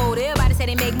hot cold. Everybody say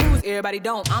they make moves, everybody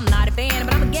don't. I'm not a fan,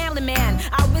 but I'm a gambling man.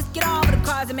 I'll risk it all for the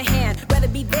cards in my hand. Rather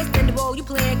be this than the role you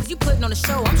playing, cause you putting on a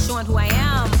show. I'm showing who I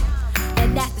am,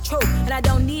 and that's the truth. And I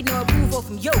don't need no approval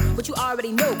from you, but you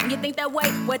already know. When you think that way,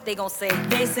 what they gon' say?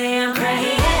 They say I'm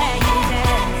crazy.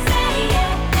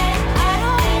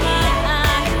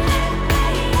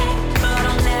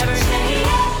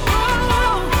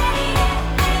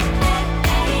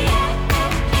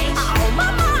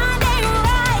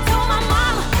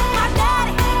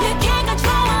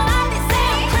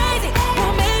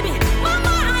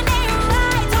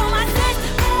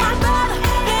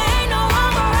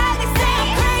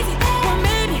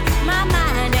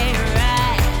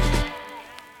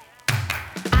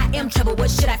 Trouble, what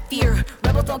should I fear?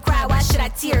 Rebels don't cry, why should I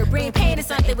tear? Bring pain to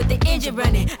something with the engine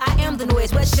running. I am the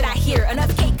noise, what should I hear?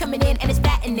 Another cake coming in and it's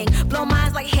fattening. Blow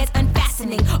minds like heads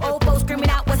unfastening. Old folks screaming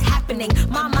out what's happening.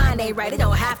 My mind ain't right, it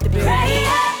don't have to be.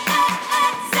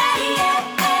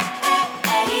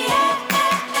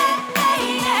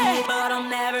 But I'll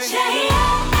never change.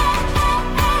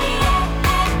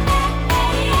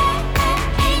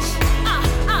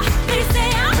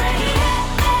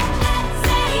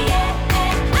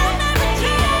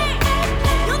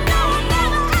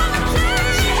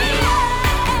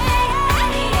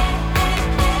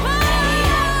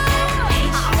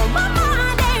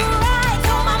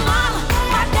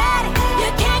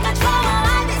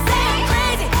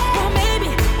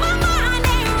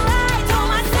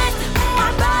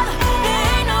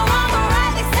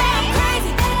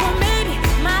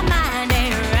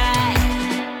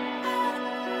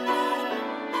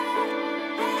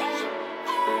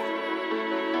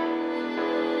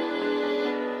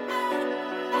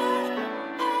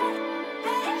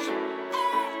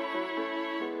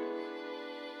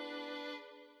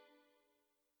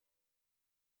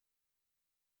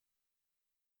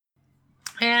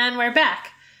 And we're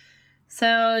back.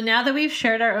 So now that we've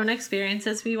shared our own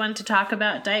experiences, we want to talk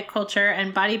about diet culture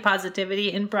and body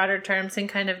positivity in broader terms and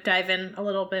kind of dive in a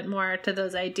little bit more to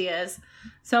those ideas.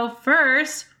 So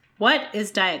first, what is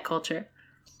diet culture?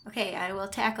 Okay, I will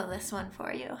tackle this one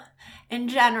for you. In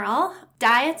general,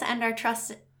 diets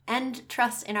end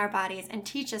trust in our bodies and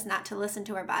teach us not to listen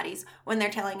to our bodies when they're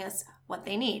telling us what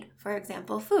they need. For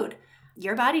example, food.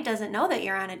 Your body doesn't know that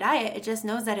you're on a diet. It just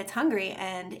knows that it's hungry,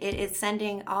 and it is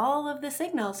sending all of the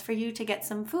signals for you to get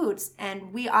some foods.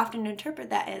 And we often interpret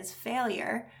that as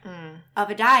failure of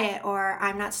a diet, or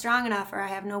I'm not strong enough, or I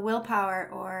have no willpower,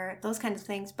 or those kinds of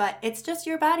things. But it's just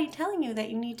your body telling you that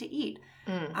you need to eat.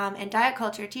 And diet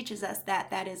culture teaches us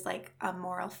that that is like a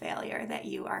moral failure, that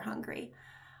you are hungry.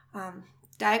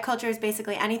 Diet culture is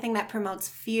basically anything that promotes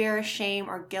fear, shame,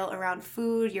 or guilt around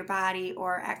food, your body,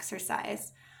 or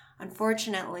exercise.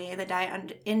 Unfortunately, the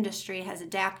diet industry has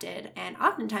adapted, and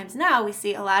oftentimes now we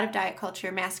see a lot of diet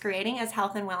culture masquerading as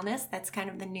health and wellness. That's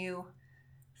kind of the new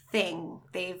thing.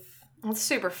 It's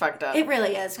super fucked up. It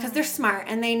really is, because they're smart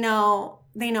and they know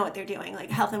what they're doing. Like,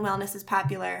 health and wellness is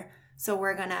popular, so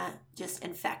we're gonna just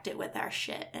infect it with our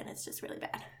shit, and it's just really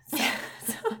bad.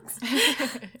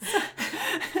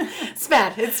 It's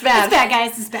bad. It's bad,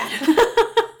 guys. It's bad.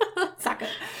 It's not good.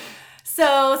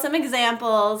 So, some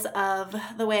examples of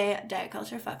the way diet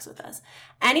culture fucks with us.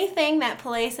 Anything that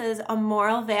places a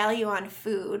moral value on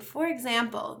food. For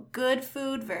example, good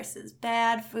food versus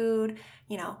bad food.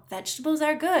 Vegetables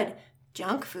are good.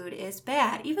 Junk food is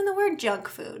bad. Even the word junk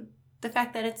food, the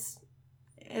fact that it's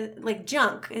like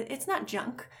junk, it's not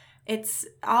junk. It's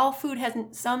all food has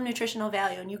some nutritional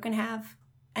value, and you can have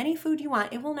any food you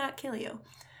want. It will not kill you.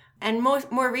 And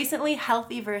more recently,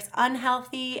 healthy versus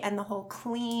unhealthy, and the whole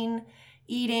clean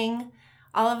eating.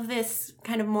 All of this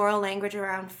kind of moral language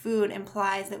around food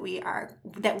implies that we are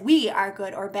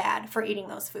good or bad for eating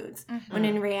those foods, when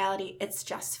in reality, it's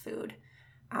just food.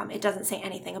 It doesn't say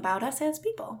anything about us as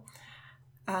people.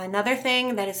 Another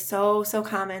thing that is so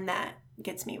common that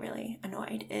gets me really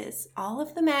annoyed is all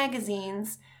of the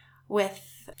magazines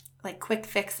with like quick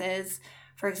fixes.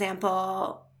 For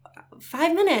example,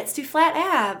 5 minutes to flat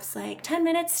abs, like 10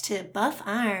 minutes to buff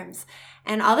arms.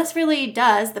 And all this really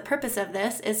does, the purpose of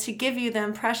this is to give you the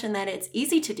impression that it's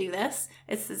easy to do this.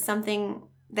 It's something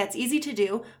that's easy to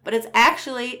do, but it's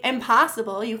actually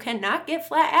impossible. You cannot get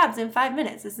flat abs in 5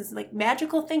 minutes. This is like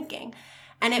magical thinking.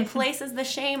 And it places the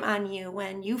shame on you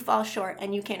when you fall short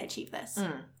and you can't achieve this.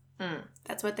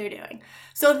 That's what they're doing.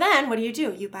 So then what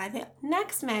do? You buy the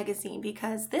next magazine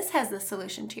because this has the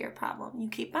solution to your problem. You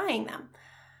keep buying them.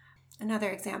 Another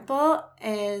example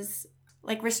is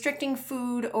like restricting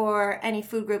food or any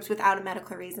food groups without a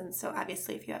medical reason. So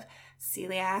obviously if you have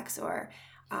celiacs or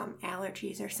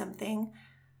allergies or something.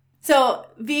 So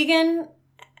vegan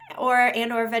or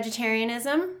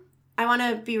vegetarianism, I want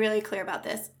to be really clear about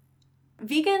this.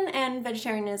 Vegan and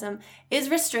vegetarianism is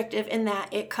restrictive in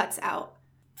that it cuts out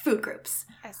food groups.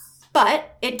 Yes.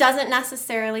 But it doesn't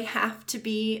necessarily have to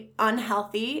be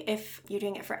unhealthy if you're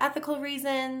doing it for ethical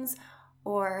reasons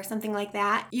or something like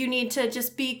that. You need to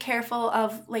just be careful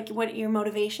of like what your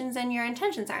motivations and your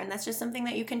intentions are. And that's just something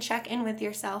that you can check in with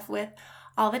yourself with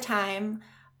all the time.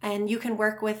 And you can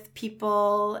work with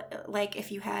people, like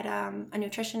if you had a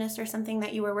nutritionist or something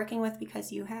that you were working with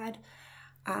because you had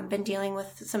been dealing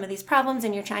with some of these problems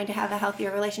and you're trying to have a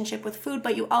healthier relationship with food,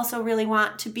 but you also really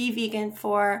want to be vegan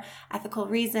for ethical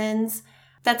reasons.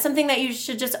 That's something that you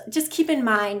should just keep in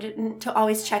mind, to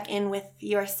always check in with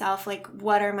yourself. Like,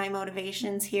 what are my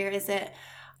motivations here? Is it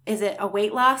a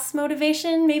weight loss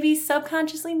motivation, maybe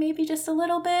subconsciously, maybe just a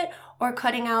little bit, or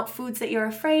cutting out foods that you're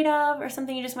afraid of, or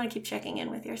something you just want to keep checking in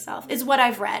with yourself, is what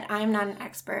I've read. I'm not an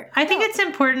expert. I think it's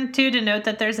important, too, to note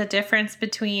that there's a difference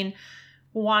between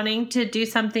wanting to do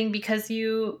something because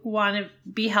you want to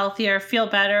be healthier, feel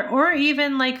better, or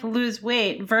even like lose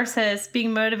weight versus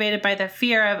being motivated by the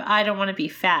fear of I don't want to be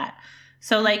fat.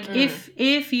 So like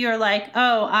if you're like,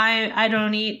 oh, I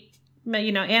don't eat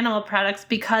animal products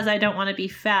because I don't want to be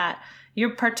fat,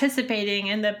 you're participating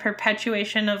in the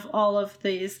perpetuation of all of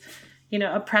these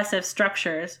oppressive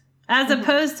structures. As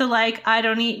opposed to like, I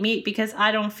don't eat meat because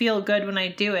I don't feel good when I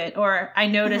do it. Or I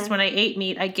noticed when I ate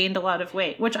meat, I gained a lot of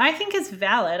weight, which I think is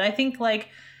valid. I think like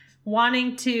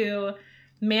wanting to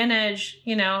manage,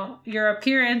 your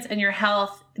appearance and your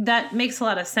health, that makes a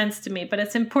lot of sense to me. But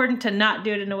it's important to not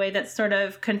do it in a way that sort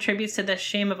of contributes to the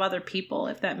shame of other people,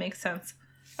 if that makes sense.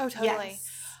 Oh, totally.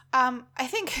 Yes. I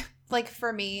think like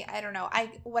for me, I don't know.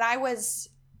 When I was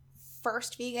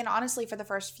first vegan, honestly, for the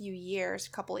first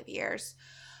couple of years,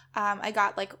 I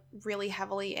got like really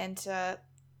heavily into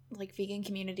like vegan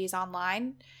communities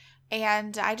online,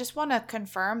 and I just want to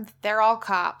confirm they're all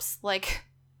cops. Like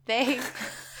they're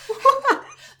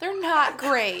not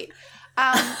great.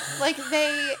 Like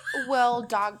they will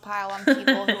dogpile on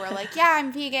people who are like, yeah,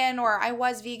 I'm vegan, or I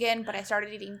was vegan, but I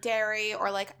started eating dairy,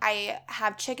 or like I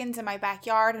have chickens in my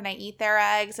backyard and I eat their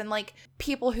eggs. And like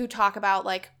people who talk about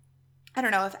like, I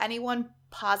don't know, if anyone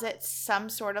posits some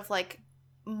sort of like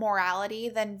morality,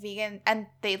 then vegan, and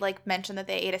they like mention that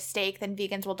they ate a steak, then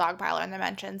vegans will dogpile on the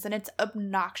mentions, and it's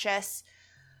obnoxious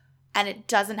and it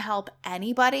doesn't help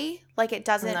anybody. Like it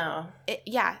doesn't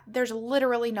there's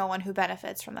literally no one who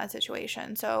benefits from that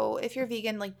situation. So if you're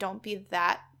vegan, like don't be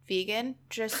that vegan.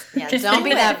 Just don't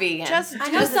be that vegan. I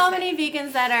know so many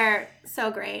vegans that are so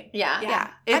great. Yeah. Yeah.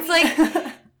 It's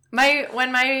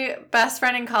When my best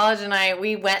friend in college and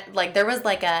we went, like, there was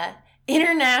like a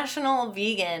International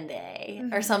Vegan Day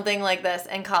or something like this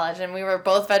in college, and we were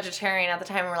both vegetarian at the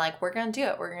time, and we're like, we're gonna do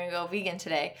it, we're gonna go vegan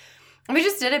today. And we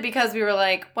just did it because we were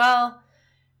like, well,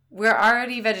 we're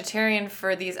already vegetarian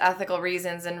for these ethical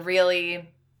reasons, and really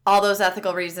all those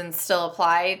ethical reasons still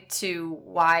apply to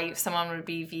why someone would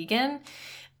be vegan.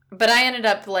 But I ended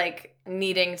up like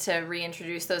needing to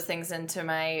reintroduce those things into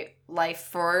my life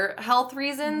for health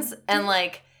reasons. And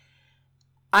like,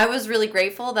 I was really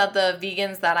grateful that the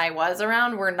vegans that I was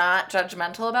around were not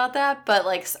judgmental about that. But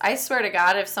like, I swear to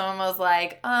God, if someone was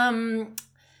like,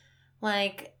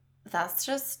 that's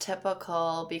just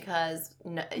typical because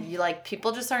you like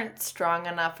people just aren't strong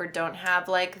enough or don't have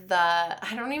like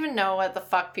I don't even know what the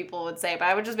fuck people would say, but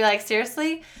I would just be like,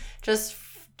 seriously, just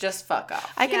fuck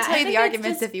off. I can tell you the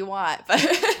arguments if you want, but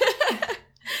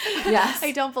yes,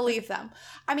 I don't believe them.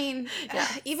 I mean,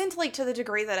 even to the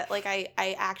degree that like I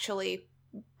actually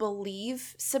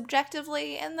believe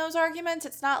subjectively in those arguments,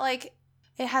 it's not like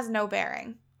it has no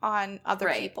bearing on other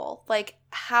people. Like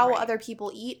how other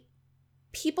people eat.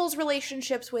 People's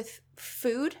relationships with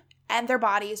food and their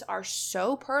bodies are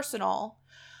so personal.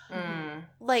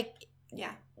 Like,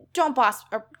 don't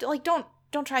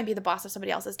try and be the boss of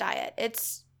somebody else's diet.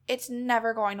 It's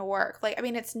never going to work. Like, I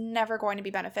mean, it's never going to be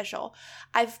beneficial.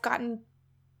 I've gotten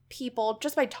people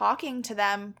just by talking to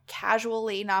them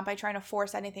casually, not by trying to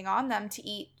force anything on them, to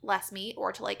eat less meat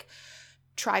or to like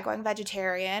try going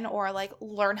vegetarian or like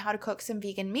learn how to cook some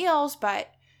vegan meals. But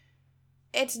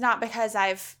it's not because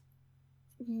I've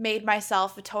made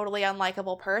myself a totally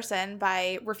unlikable person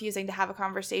by refusing to have a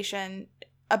conversation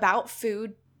about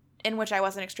food in which I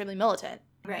wasn't extremely militant.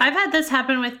 Right. I've had this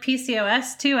happen with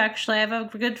PCOS too, actually. I have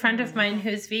a good friend of mine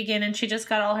who's vegan, and she just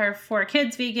got all her 4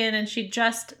 kids vegan, and she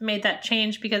just made that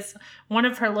change because one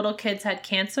of her little kids had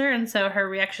cancer, and so her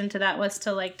reaction to that was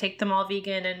to like take them all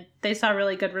vegan, and they saw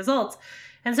really good results.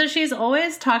 And so she's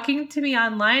always talking to me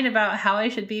online about how I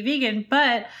should be vegan,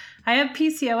 but I have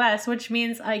PCOS, which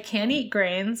means I can't eat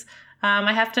grains.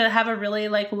 I have to have a really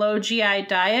like low GI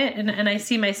diet, and I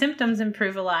see my symptoms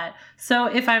improve a lot. So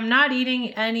if I'm not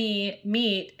eating any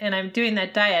meat and I'm doing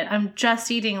that diet, I'm just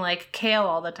eating like kale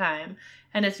all the time.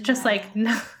 And it's just like,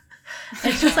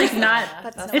 it's just like not,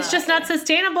 it's just not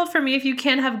sustainable for me if you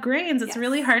can't have grains. It's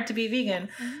really hard to be vegan.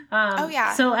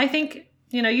 So I think,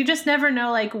 you just never know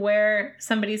like where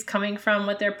somebody's coming from,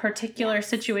 what their particular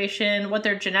situation, what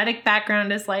their genetic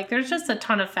background is like. There's just a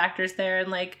ton of factors there,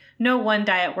 and like no one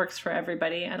diet works for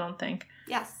everybody, I don't think.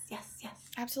 Yes.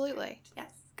 Absolutely. Yes.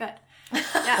 Good.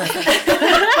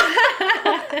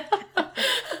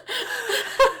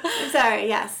 Sorry.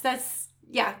 Yes. That's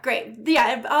great.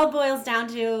 Yeah. It all boils down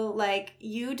to like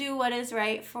you do what is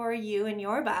right for you and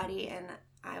your body, and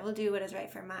I will do what is right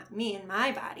for me and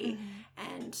my body.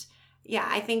 And yeah,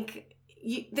 I think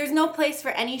there's no place for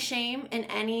any shame in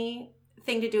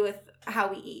anything to do with how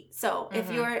we eat. So if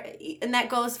and that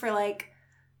goes for like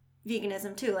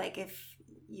veganism too. Like if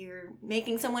you're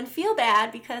making someone feel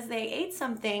bad because they ate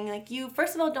something, like you,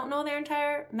 first of all, don't know their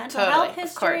entire mental health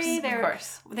history,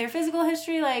 their physical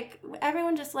history. Like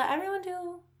everyone, just let everyone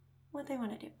do what they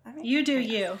want to do. All right? You do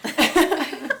you.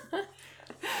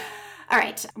 All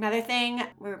right. Another thing,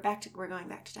 we're going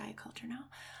back to diet culture now.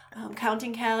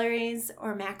 Counting calories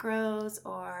or macros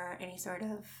or any sort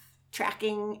of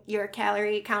tracking your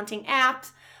calorie counting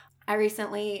apps. I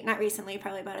not recently,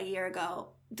 probably about a year ago,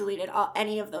 deleted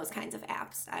any of those kinds of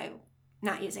apps. I'm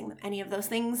not using any of those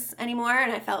things anymore,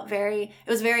 and I felt it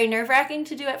was very nerve-wracking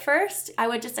to do at first. I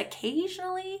would just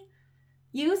occasionally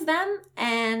use them,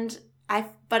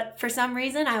 but for some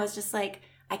reason I was just like,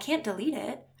 I can't delete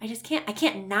it. I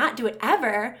can't not do it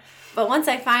ever. But once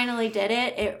I finally did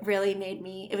it, it really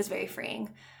it was very freeing.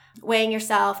 Weighing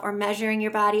yourself or measuring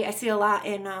your body. I see a lot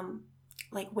in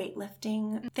like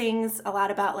weightlifting things, a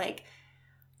lot about like,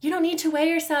 you don't need to weigh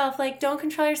yourself, like don't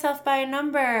control yourself by a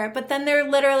number. But then they're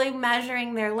literally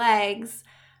measuring their legs,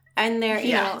 and they're,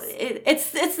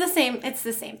 it's the same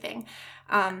thing.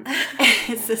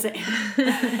 It's the same.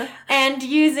 And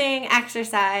using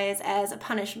exercise as a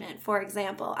punishment. For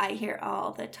example, I hear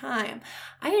all the time,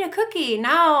 I ate a cookie,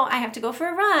 now I have to go for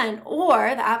a run.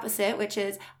 Or the opposite, which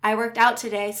is, I worked out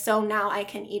today, so now I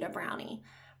can eat a brownie.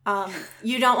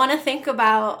 You don't want to think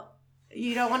about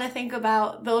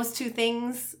those two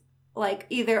things like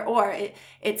either or.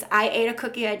 It's I ate a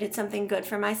cookie, I did something good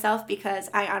for myself because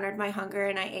I honored my hunger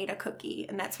and I ate a cookie,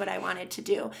 and that's what I wanted to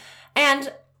do.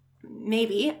 And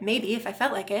maybe if I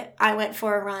felt like it, I went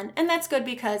for a run, and that's good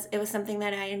because it was something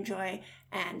that I enjoy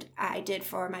and I did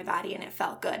for my body and it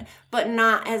felt good, but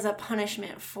not as a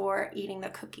punishment for eating the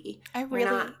cookie.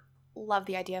 love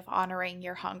the idea of honoring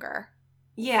your hunger.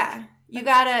 Yeah. You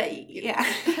gotta, yeah.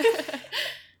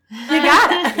 You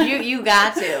gotta. You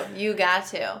got to. You got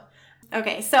to.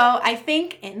 Okay, so I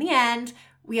think in the end,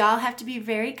 we all have to be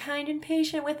very kind and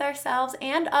patient with ourselves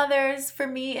and others. For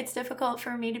me, it's difficult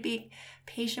for me to be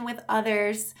patient with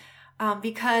others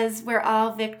because we're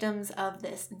all victims of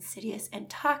this insidious and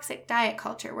toxic diet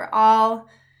culture. We're all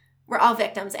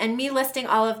victims. And me listing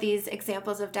all of these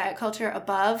examples of diet culture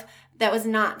above, that was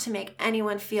not to make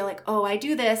anyone feel like, oh, I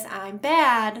do this, I'm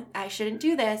bad, I shouldn't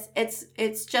do this.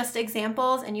 It's just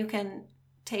examples, and you can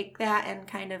take that and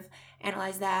kind of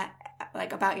analyze that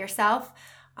like about yourself.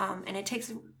 And it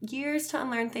takes years to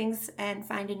unlearn things and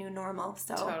find a new normal.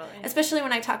 So Totally. Especially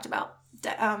when I talked about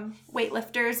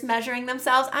weightlifters measuring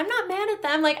themselves, I'm not mad at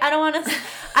them. Like, I don't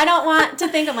want to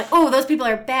think I'm like, oh, those people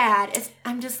are bad.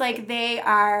 I'm just like,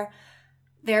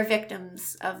 they're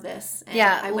victims of this. And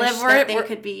Yeah, I Liv, wish that they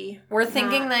could be. We're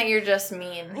thinking not. that you're just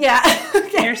mean. Yeah.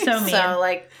 Okay. You're so mean. So,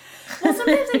 like, Well,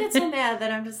 sometimes I get so mad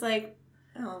that I'm just like,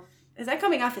 oh, is that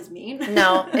coming off as mean?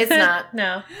 no, it's not.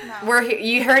 No.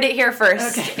 You heard it here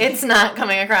first. Okay. It's not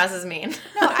coming across as mean.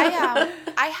 No,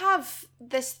 I have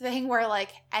this thing where,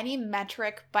 like, any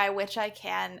metric by which I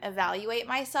can evaluate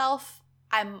myself,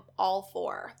 I'm all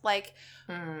for. Like,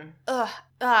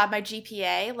 my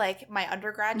GPA, like my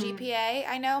undergrad GPA,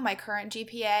 I know my current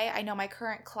GPA, I know my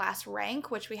current class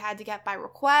rank, which we had to get by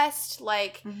request.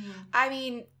 Like, I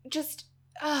mean, just,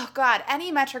 oh God,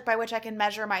 any metric by which I can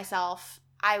measure myself,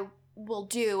 I will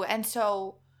do. And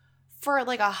so for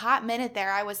like a hot minute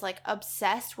there, I was like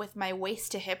obsessed with my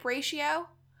waist to hip ratio.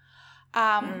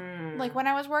 Like when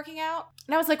I was working out,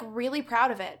 and I was like really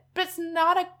proud of it, but it's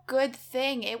not a good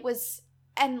thing. It was,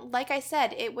 and like I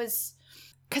said, it was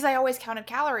because I always counted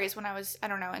calories when I was, I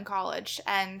don't know, in college,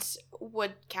 and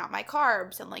would count my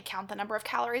carbs and like count the number of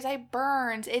calories I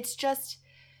burned. It's just,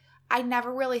 I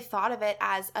never really thought of it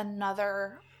as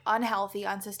another unhealthy,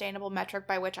 unsustainable metric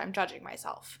by which I'm judging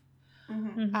myself.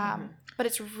 But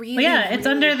it's really, it's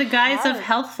really under the guise of hard.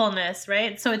 healthfulness,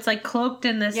 right? So it's like cloaked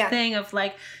in this thing of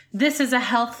like, this is a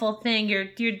healthful thing.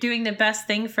 You're doing the best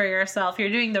thing for yourself. You're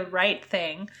doing the right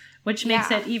thing, which makes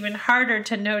it even harder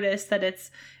to notice that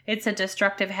it's a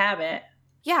destructive habit.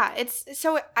 Yeah, it's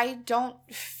so I don't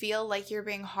feel like you're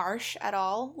being harsh at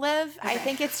all, Liv. I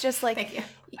think it's just like Thank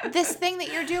you. this thing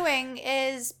that you're doing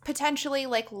is potentially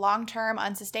like long-term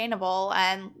unsustainable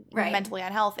and mentally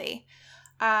unhealthy.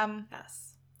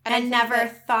 Yes. And I And think never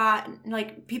that- thought,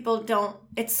 like, people don't,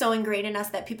 it's so ingrained in us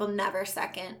that people never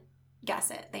second guess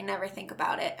it. They never think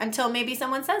about it until maybe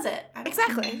someone says it. I don't-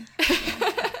 Exactly.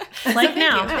 Like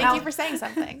now. Thank you for saying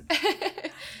something.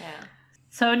 Yeah.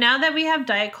 So now that we have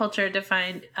diet culture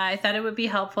defined, I thought it would be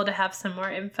helpful to have some more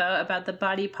info about the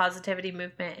body positivity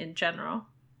movement in general.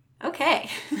 Okay.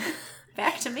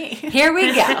 Back to me. Here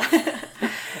we go.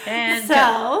 And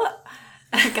So,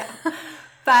 go.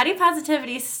 Body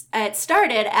positivity, it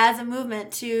started as a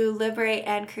movement to liberate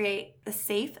and create a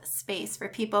safe space for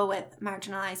people with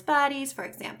marginalized bodies, for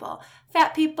example,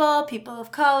 fat people, people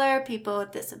of color, people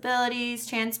with disabilities,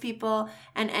 trans people,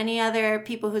 and any other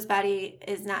people whose body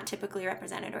is not typically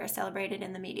represented or celebrated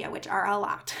in the media, which are a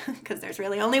lot, because there's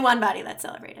really only one body that's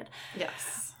celebrated.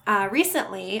 Yes.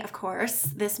 Recently, of course,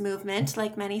 this movement,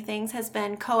 like many things, has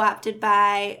been co-opted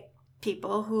by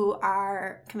people who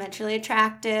are conventionally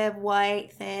attractive,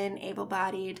 white, thin,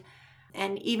 able-bodied,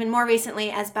 and even more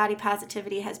recently, as body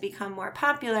positivity has become more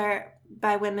popular,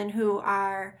 by women who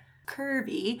are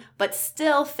curvy but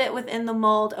still fit within the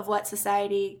mold of what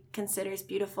society considers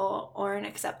beautiful or an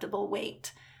acceptable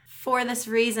weight. For this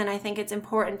reason, I think it's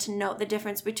important to note the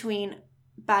difference between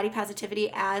body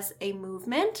positivity as a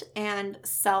movement and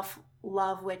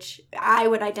self-love, which I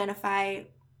would identify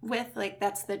with, like,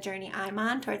 that's the journey I'm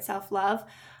on towards self-love,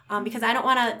 because I don't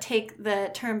want to take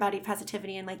the term body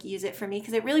positivity and like use it for me,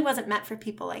 because it really wasn't meant for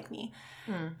people like me.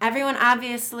 Everyone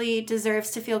obviously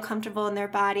deserves to feel comfortable in their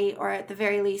body, or at the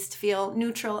very least feel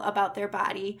neutral about their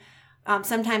body.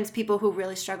 Sometimes people who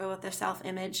really struggle with their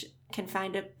self-image can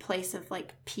find a place of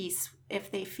like peace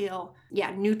if they feel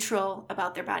neutral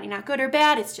about their body, not good or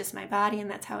bad, it's just my body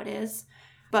and that's how it is.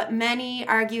 But many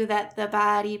argue that the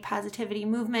body positivity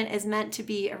movement is meant to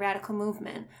be a radical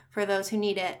movement for those who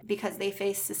need it, because they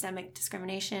face systemic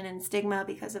discrimination and stigma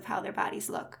because of how their bodies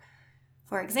look.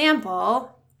 For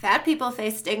example, fat people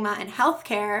face stigma in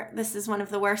healthcare. This is one of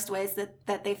the worst ways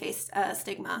that they face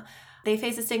stigma. They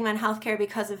face a stigma in healthcare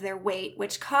because of their weight,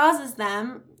 which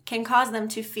can cause them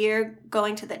to fear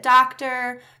going to the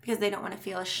doctor because they don't want to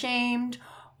feel ashamed,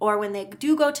 or when they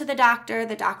do go to the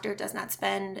doctor does not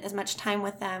spend as much time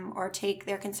with them or take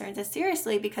their concerns as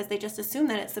seriously because they just assume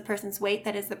that it's the person's weight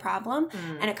that is the problem,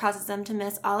 and it causes them to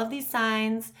miss all of these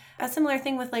signs. A similar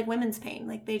thing with like women's pain,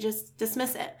 like they just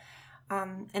dismiss it.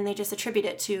 And they just attribute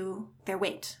it to their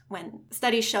weight, when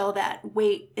studies show that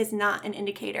weight is not an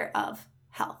indicator of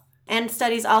health. And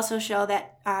studies also show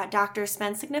that doctors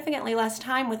spend significantly less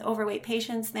time with overweight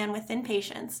patients than with thin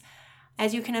patients.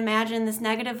 As you can imagine, this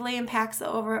negatively impacts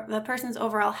the person's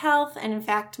overall health, and in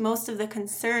fact, most of the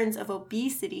concerns of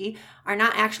obesity are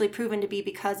not actually proven to be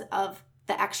because of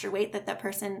the extra weight that the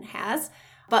person has,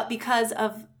 but because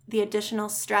of the additional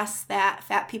stress that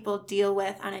fat people deal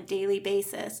with on a daily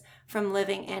basis from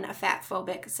living in a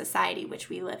fat-phobic society, which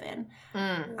we live in.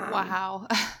 Wow.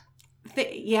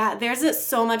 There's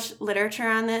so much literature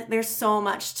on this. There's so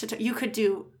much you could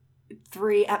do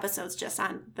 3 episodes just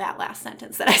on that last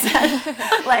sentence that I said.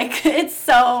 Like,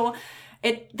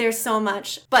 there's so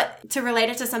much. But to relate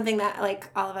it to something that like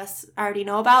all of us already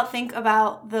know about, think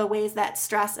about the ways that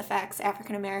stress affects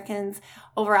African Americans'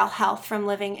 overall health from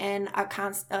living in a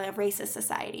racist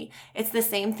society. It's the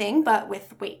same thing, but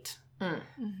with weight.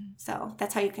 So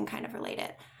that's how you can kind of relate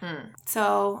it.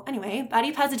 So anyway,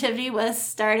 body positivity was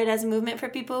started as a movement for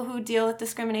people who deal with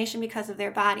discrimination because of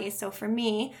their bodies. So for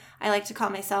me, I like to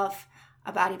call myself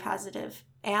a body positive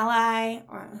ally,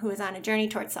 or who is on a journey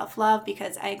towards self-love,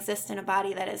 because I exist in a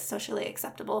body that is socially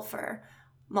acceptable for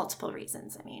multiple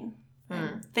reasons. I mean,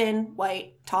 I'm thin,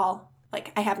 white, tall,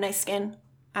 like I have nice skin.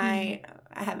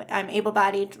 I'm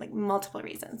able-bodied, like multiple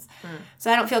reasons. So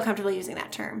I don't feel comfortable using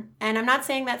that term. And I'm not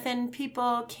saying that thin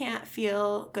people can't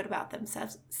feel good about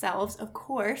themselves. Of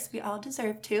course, we all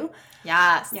deserve to.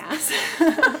 Yes.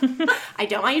 I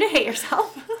don't want you to hate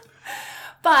yourself.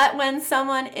 But when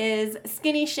someone is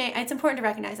skinny shamed, it's important to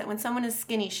recognize that when someone is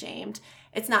skinny shamed,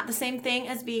 it's not the same thing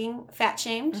as being fat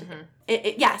shamed.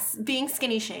 Yes, being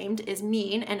skinny shamed is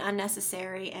mean and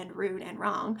unnecessary and rude and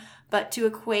wrong. But to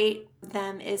equate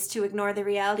them is to ignore the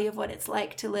reality of what it's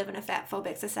like to live in a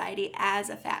fat-phobic society as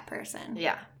a fat person.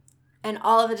 Yeah. And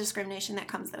all of the discrimination that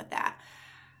comes with that.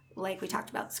 Like we talked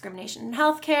about, discrimination in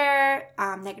healthcare,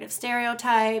 negative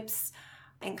stereotypes,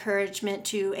 encouragement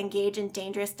to engage in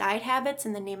dangerous diet habits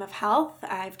in the name of health.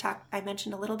 I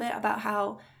mentioned a little bit about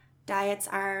how diets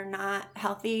are not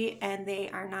healthy and they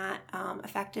are not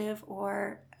effective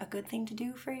or a good thing to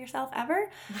do for yourself ever.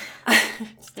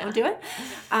 Just don't do it.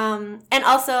 And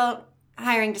also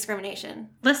hiring discrimination.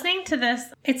 Listening to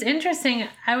this, it's interesting.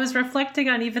 I was reflecting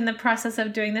on even the process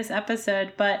of doing this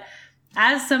episode, but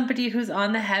as somebody who's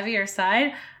on the heavier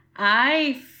side,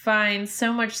 I find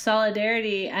so much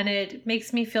solidarity, and it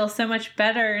makes me feel so much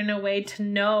better in a way to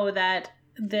know that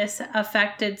this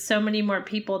affected so many more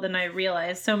people than I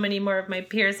realized, so many more of my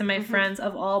peers and my friends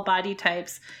of all body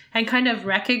types, and kind of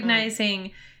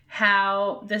recognizing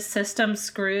how the system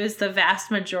screws the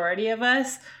vast majority of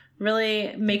us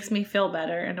really makes me feel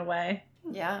better in a way.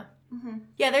 Yeah.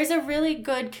 Yeah, there's a really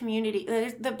good community.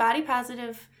 The body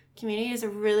positive community is a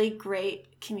really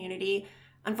great community.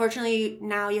 Unfortunately,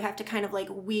 now you have to kind of like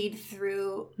weed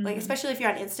through, like, especially if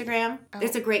you're on Instagram.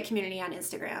 There's a great community on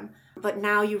Instagram. But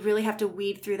now you really have to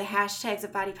weed through the hashtags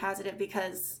of body positive,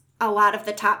 because a lot of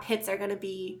the top hits are going to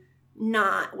be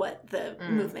not what the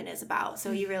movement is about.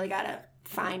 So you really got to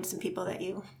find some people that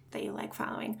you like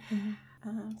following.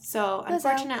 So Lizzo.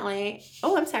 Unfortunately,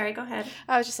 I'm sorry, go ahead.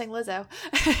 I was just saying Lizzo.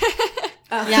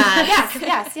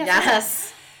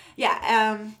 Yes.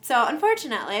 Yeah. So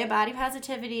unfortunately, body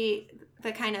positivity,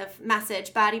 the kind of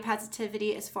message, body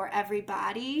positivity is for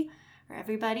everybody, or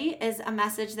everybody, is a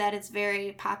message that is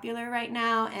very popular right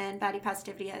now, and body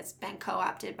positivity has been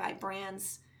co-opted by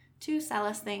brands to sell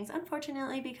us things,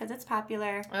 unfortunately, because it's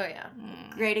popular. Oh, yeah.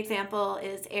 Great example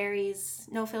is Aerie's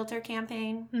No Filter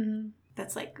campaign.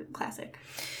 That's like classic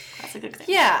example.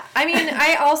 Yeah, I mean,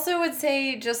 I also would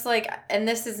say just like, and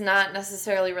this is not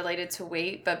necessarily related to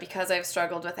weight, but because I've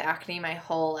struggled with acne my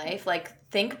whole life, like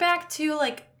think back to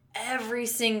like every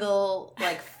single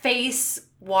like face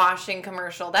washing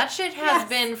commercial. That shit has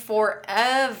been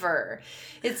forever.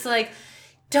 It's like,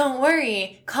 don't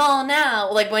worry, call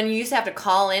now. Like when you used to have to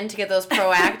call in to get those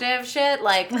proactive shit,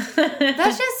 like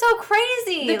that's just so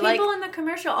crazy. The like, people in the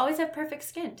commercial always have perfect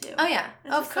skin too. oh yeah,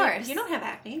 It's of just like, course. you don't have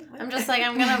acne. I'm just like,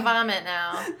 I'm gonna vomit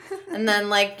now. And then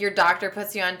like your doctor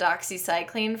puts you on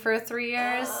doxycycline for 3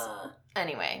 years.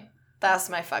 Anyway, that's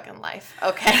my fucking life.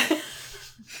 Okay.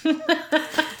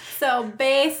 So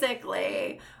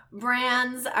basically,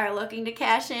 brands are looking to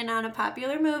cash in on a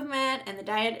popular movement, and the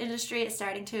diet industry is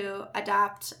starting to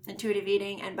adopt intuitive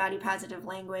eating and body positive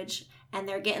language, and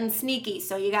they're getting sneaky.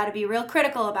 So you got to be real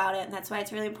critical about it, and that's why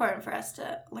it's really important for us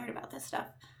to learn about this stuff.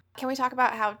 Can we talk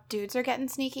about how dudes are getting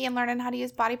sneaky and learning how to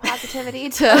use body positivity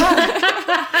to...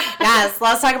 Yes,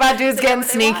 let's talk about dudes getting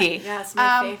sneaky. Yes,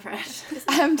 my favorite.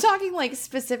 I'm talking like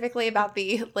specifically about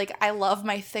the like I love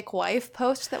my thick wife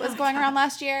post that was going around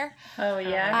last year. Oh,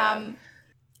 yeah.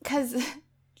 Because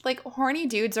like horny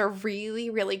dudes are really,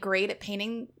 really great at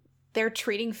painting. They're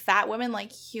treating fat women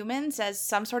like humans as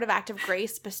some sort of act of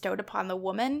grace bestowed upon the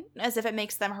woman, as if it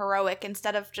makes them heroic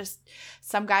instead of just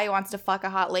some guy who wants to fuck a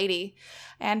hot lady.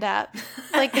 And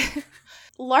like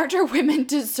larger women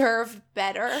deserve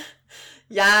better.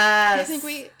 Yes. I think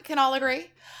we can all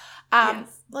agree. Yes.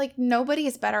 Like nobody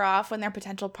is better off when their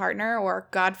potential partner or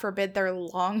God forbid their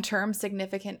long-term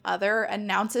significant other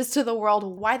announces to the world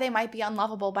why they might be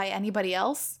unlovable by anybody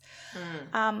else.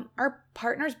 Our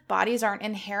partner's bodies aren't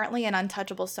inherently an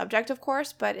untouchable subject, of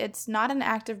course, but it's not an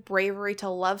act of bravery to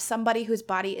love somebody whose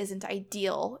body isn't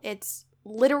ideal. It's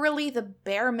literally the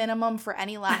bare minimum for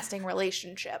any lasting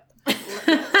relationship.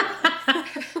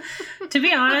 To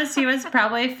be honest, he was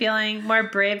probably feeling more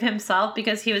brave himself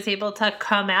because he was able to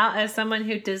come out as someone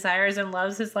who desires and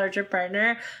loves his larger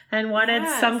partner and wanted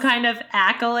some kind of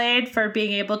accolade for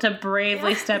being able to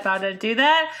bravely step out and do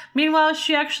that. Meanwhile,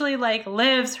 she actually like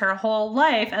lives her whole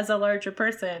life as a larger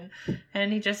person,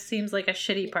 and he just seems like a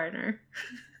shitty partner.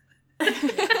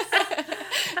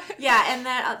 Yeah, and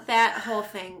that whole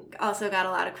thing also got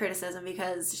a lot of criticism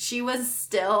because she was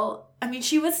still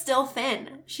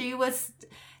thin.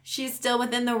 She's still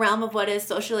within the realm of what is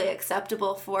socially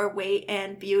acceptable for weight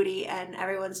and beauty, and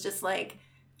everyone's just like,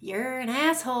 you're an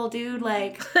asshole, dude.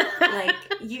 Like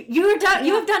you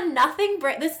have done nothing.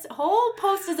 This whole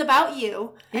post is about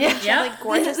you. Yeah, she had, like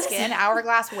gorgeous skin,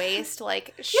 hourglass waist.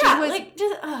 Like she was. Like,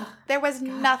 just, there was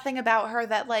nothing about her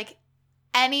that like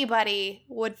anybody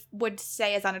would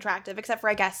say is unattractive, except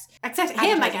for I guess except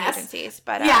him, I guess. Agencies,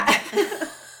 but yeah.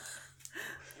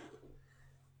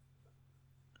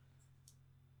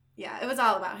 Yeah, it was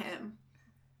all about him.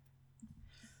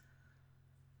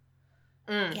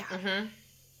 Yeah. Mm-hmm.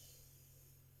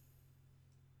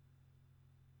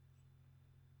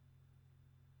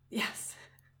 Yes.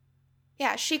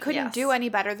 Yeah, she couldn't do any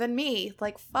better than me.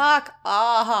 Like, fuck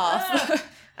off.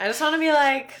 I just want to be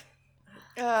like,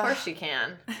 of course you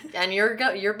can. And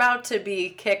you're about to be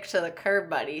kicked to the curb,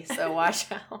 buddy, so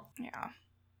watch out. Yeah.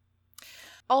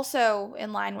 Also,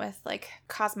 in line with like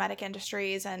cosmetic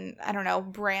industries and I don't know,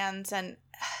 brands and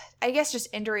I guess just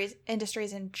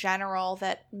industries in general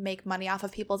that make money off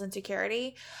of people's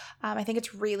insecurity, I think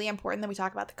it's really important that we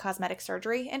talk about the cosmetic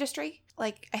surgery industry.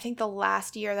 Like, I think the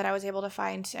last year that I was able to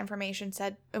find information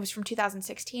said it was from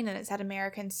 2016, and it said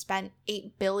Americans spent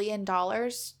 $8 billion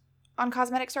on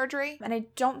cosmetic surgery, and I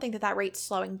don't think that rate's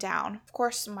slowing down. Of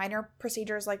course, minor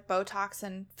procedures like Botox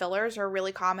and fillers are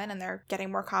really common, and they're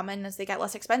getting more common as they get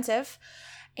less expensive.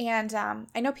 And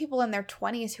I know people in their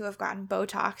 20s who have gotten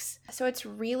Botox, so it's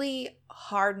really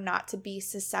hard not to be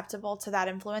susceptible to that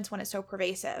influence when it's so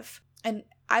pervasive. And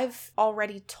I've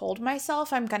already told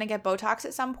myself I'm going to get Botox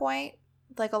at some point,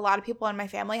 like a lot of people in my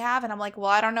family have, and I'm like,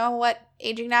 well, I don't know what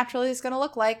aging naturally is going to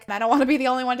look like. I don't want to be the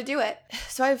only one to do it.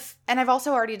 So I've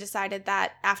also already decided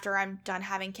that after I'm done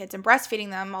having kids and breastfeeding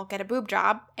them, I'll get a boob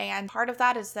job. And part of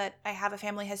that is that I have a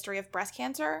family history of breast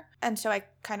cancer, and so I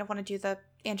kind of want to do the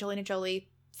Angelina Jolie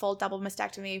full double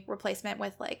mastectomy replacement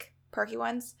with like perky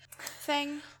ones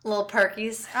thing. Little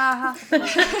perkies.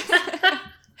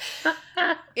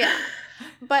 Yeah.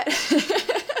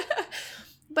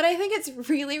 But I think it's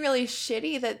really, really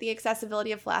shitty that the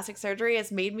accessibility of plastic surgery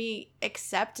has made me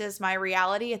accept as my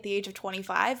reality at the age of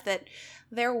 25 that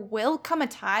there will come a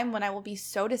time when I will be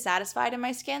so dissatisfied in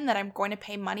my skin that I'm going to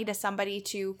pay money to somebody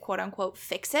to quote unquote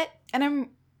fix it. And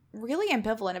I'm really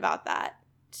ambivalent about that.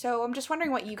 So I'm just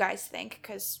wondering what you guys think,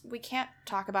 because we can't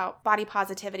talk about body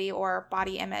positivity or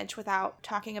body image without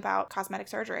talking about cosmetic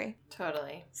surgery.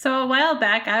 Totally. So a while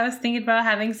back, I was thinking about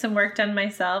having some work done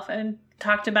myself and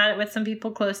talked about it with some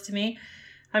people close to me.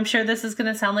 I'm sure this is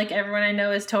going to sound like everyone I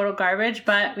know is total garbage,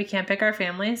 but we can't pick our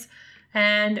families.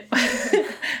 And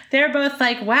they're both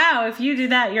like, wow, if you do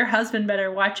that, your husband better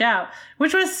watch out.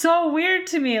 Which was so weird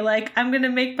to me. Like, I'm going to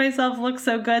make myself look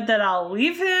so good that I'll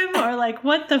leave him? Or like,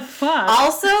 what the fuck?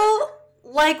 Also,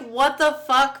 like, what the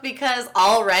fuck? Because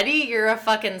already you're a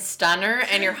fucking stunner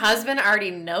and your husband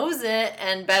already knows it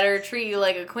and better treat you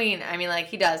like a queen. I mean, like,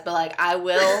 he does, but like, I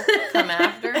will come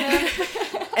after him.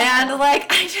 And like,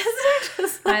 I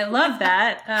just I love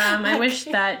that. I wish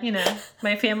that,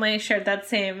 my family shared that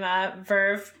same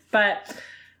verve, but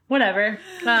whatever.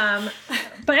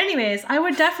 But anyways, I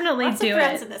would definitely Lots do of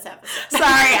friends it. in this episode.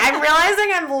 sorry, I'm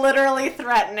realizing I'm literally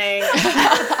threatening.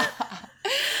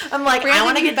 I'm like, I Brandon,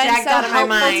 want to you've get been jacked so out of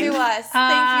my helpful mind. to us.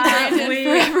 Thank you, Brandon,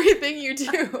 for everything you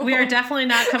do. We are definitely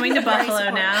not coming to Very Buffalo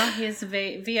supportive. now. He's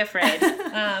V afraid.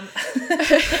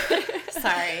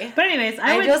 Sorry. But anyways,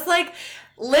 I would just like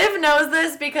Liv knows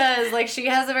this because like she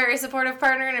has a very supportive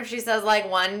partner, and if she says like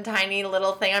one tiny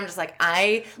little thing, I'm just like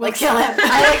I like kill him.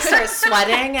 I like start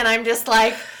sweating, and I'm just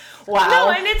like, wow.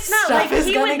 No, and it's not stuff like is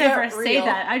he gonna would get never say real.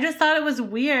 that. I just thought it was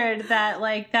weird that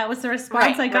like that was the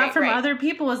response I got from right. other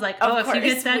people was like, Of oh, if you course,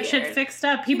 get that weird. shit fixed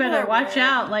up, you People better are watch weird.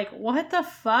 out. Like, what the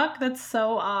fuck? That's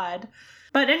so odd.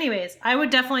 But anyways, I would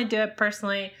definitely do it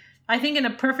personally. I think in a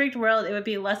perfect world, it would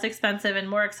be less expensive and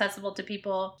more accessible to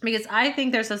people because I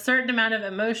think there's a certain amount of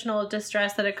emotional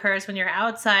distress that occurs when your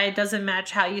outside doesn't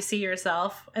match how you see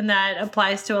yourself. And that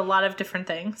applies to a lot of different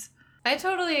things. I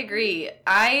totally agree.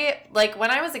 I like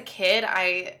when I was a kid,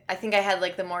 I think I had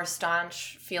like the more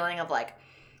staunch feeling of like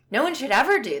no one should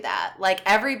ever do that. Like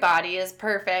every body is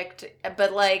perfect,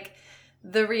 but like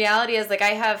the reality is like I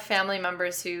have family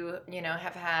members who, you know,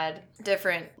 have had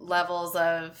different levels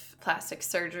of plastic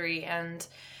surgery, and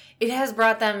it has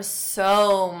brought them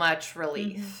so much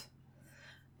relief.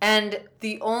 And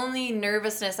the only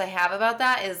nervousness I have about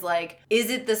that is like,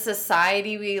 is it the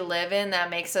society we live in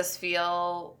that makes us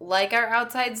feel like our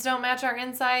outsides don't match our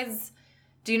insides?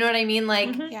 Do you know what I mean?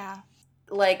 Like, Yeah.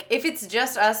 like if it's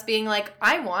just us being like,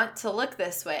 I want to look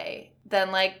this way,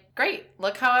 then like, great,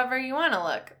 look however you want to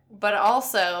look. But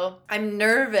also, I'm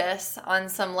nervous on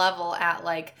some level at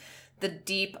like the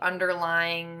deep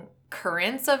underlying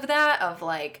currents of that, of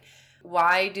like,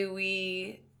 why do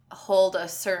we hold a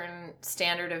certain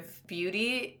standard of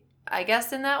beauty, I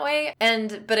guess, in that way?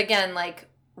 But again, like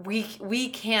we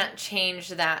can't change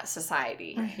that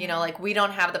society. You know, like we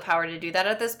don't have the power to do that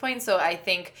at this point. So I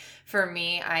think for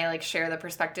me, I like share the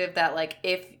perspective that like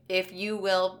if you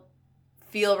will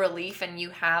feel relief and you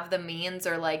have the means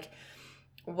or like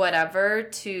whatever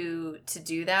to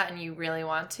do that and you really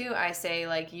want to, I say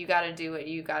like you got to do what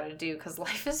you got to do because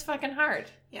life is fucking hard.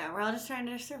 Yeah, we're all just trying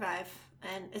to survive,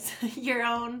 and it's your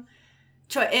own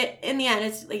choice. In the end,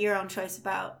 it's your own choice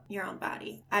about your own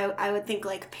body. I would think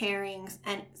like pairing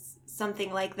and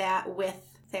something like that with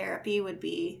therapy would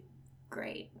be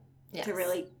great. Yes. To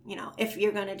really, you know, if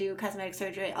you're going to do cosmetic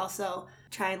surgery, also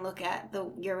try and look at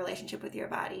your relationship with your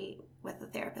body with a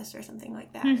therapist or something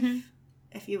like that.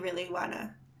 If you really want to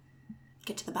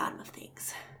get to the bottom of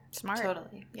things. Smart.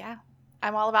 Totally. Yeah.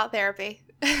 I'm all about therapy.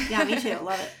 Yeah, me too.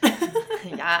 Love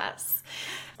it. Yes.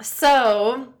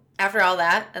 So after all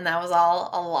that, and that was all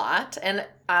a lot, and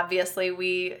obviously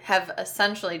we have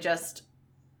essentially just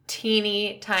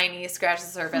teeny tiny scratched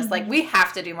the surface. Like we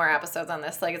have to do more episodes on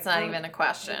this. Like it's not even a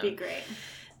question. That'd be great.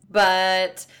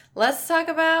 But let's talk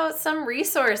about some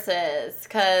resources,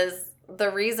 because the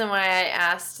reason why I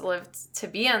asked Liv to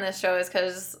be on this show is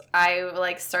because I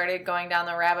like started going down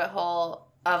the rabbit hole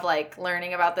of like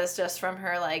learning about this just from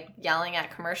her like yelling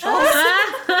at commercials.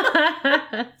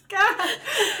 God.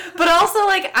 But also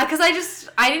like because I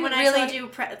didn't When really I told you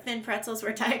thin pretzels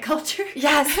were diet culture.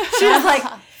 Yes, she was like,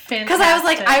 because I was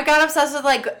like, I Fantastic. got obsessed with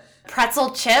like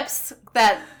pretzel chips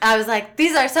that I was like,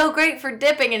 these are so great for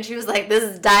dipping, and she was like, this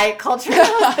is diet culture.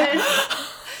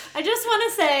 I just want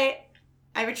to say,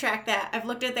 I retract that. I've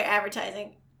looked at their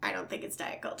advertising. I don't think it's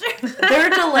diet culture. They're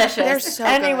delicious. They're so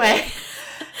anyway.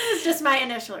 It's just my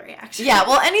initial reaction. Yeah,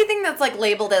 well, anything that's like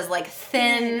labeled as like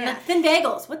thin. Yeah. Thin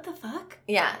bagels. What the fuck?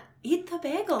 Yeah. Eat the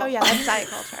bagel. Oh, yeah, that's diet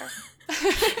culture.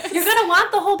 You're going to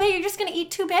want the whole bagel. You're just going to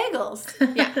eat 2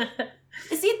 bagels. Yeah.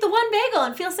 Just eat the one bagel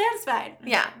and feel satisfied.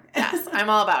 Yeah, yes, I'm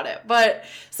all about it. But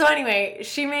so anyway,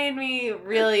 she made me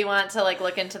really want to like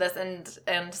look into this,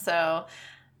 and so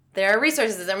there are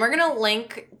resources, and we're gonna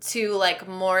link to like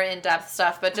more in-depth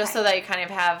stuff, but just so that you kind of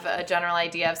have a general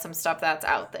idea of some stuff that's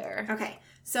out there. Okay,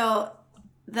 so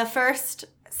the first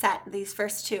set, these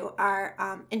first 2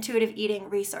 are intuitive eating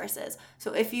resources.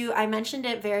 So I mentioned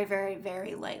it very, very,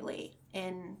 very lightly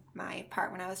in my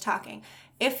part when I was talking.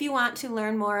 If you want to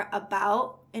learn more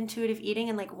about intuitive eating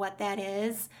and like what that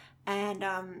is, and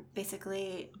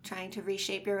basically trying to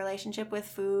reshape your relationship with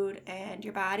food and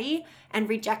your body and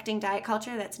rejecting diet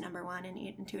culture, that's number 1 in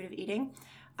intuitive eating.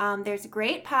 There's a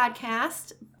great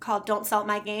podcast called Don't Salt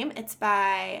My Game. It's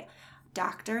by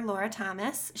Dr. Laura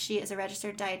Thomas. She is a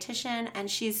registered dietitian, and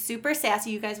she's super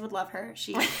sassy. You guys would love her.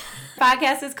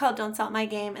 Podcast is called Don't Salt My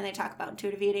Game, and they talk about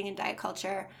intuitive eating and diet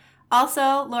culture.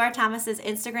 Also, Laura Thomas's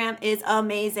Instagram is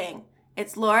amazing.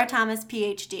 It's Laura Thomas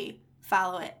PhD.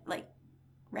 Follow it, like,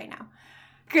 right now.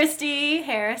 Christy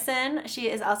Harrison, she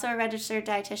is also a registered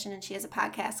dietitian, and she has a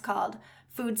podcast called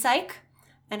Food Psych,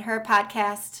 and her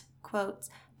podcast quotes,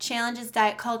 challenges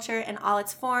diet culture in all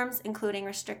its forms, including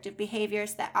restrictive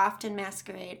behaviors that often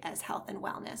masquerade as health and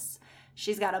wellness.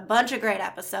 She's got a bunch of great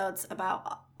episodes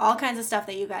about all kinds of stuff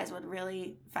that you guys would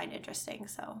really find interesting.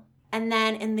 And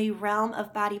then in the realm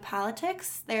of body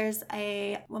politics, there's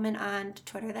a woman on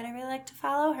Twitter that I really like to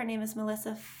follow. Her name is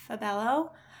Melissa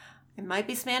Fabello. It might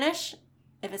be Spanish.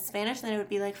 If it's Spanish, then it would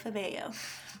be like Fabello.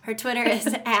 Her Twitter is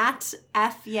at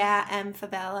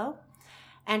FYMFabello.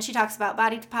 And she talks about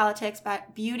body politics,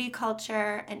 about beauty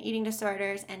culture, and eating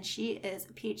disorders. And she is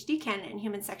a PhD candidate in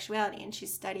human sexuality. And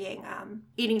she's studying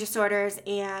eating disorders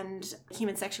and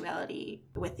human sexuality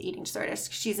with eating disorders.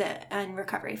 She's in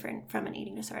recovery from an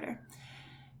eating disorder.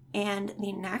 And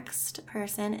the next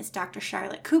person is Dr.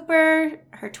 Charlotte Cooper.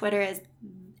 Her Twitter is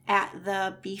at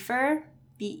the Beefer,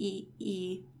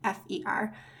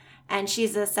 BEEFER. And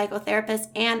she's a psychotherapist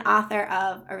and author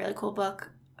of a really cool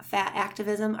book, Fat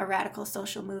Activism, A Radical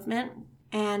Social Movement.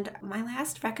 And my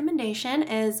last recommendation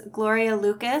is Gloria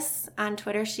Lucas. On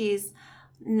Twitter, she's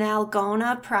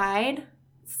Nalgona Pride.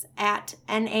 It's at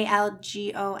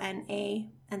NALGONA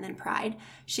and then Pride.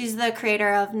 She's the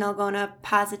creator of Nalgona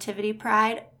Positivity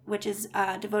Pride, which is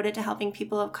devoted to helping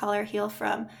people of color heal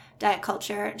from diet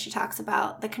culture. And she talks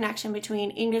about the connection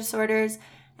between eating disorders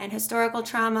and historical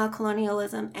trauma,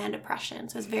 colonialism, and oppression.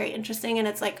 So it's very interesting, and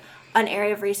it's like an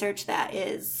area of research that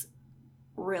is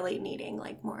really needing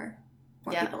like more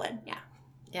people in. Yeah.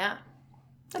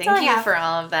 That's all I Thank you have. for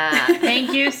all of that.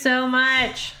 Thank you so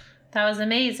much. That was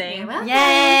amazing. You're welcome.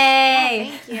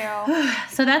 Yay! Thank you.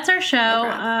 So that's our show.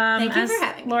 Thank you as for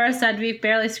having me. Laura said, we've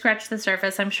barely scratched the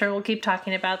surface. I'm sure we'll keep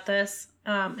talking about this.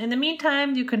 In the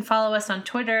meantime, you can follow us on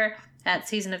Twitter at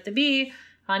Season of the Bee,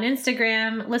 on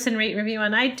Instagram, listen, rate, review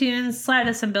on iTunes, slide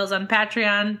us some bills on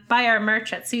Patreon, buy our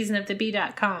merch at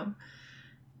seasonofthebee.com.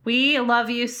 We love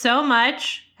you so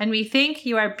much, and we think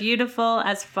you are beautiful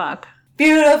as fuck.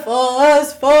 Beautiful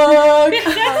as fuck. Oh,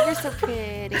 you're so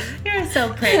pretty. You're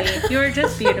so pretty. You're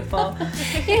just beautiful.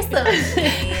 You're so beautiful.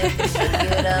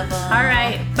 All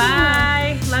right.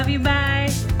 Bye. Love you.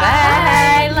 Bye.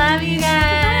 Bye. Love you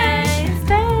guys.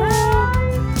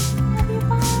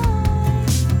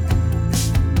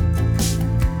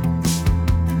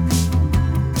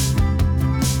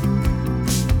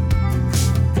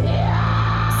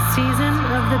 Season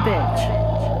of the Bitch.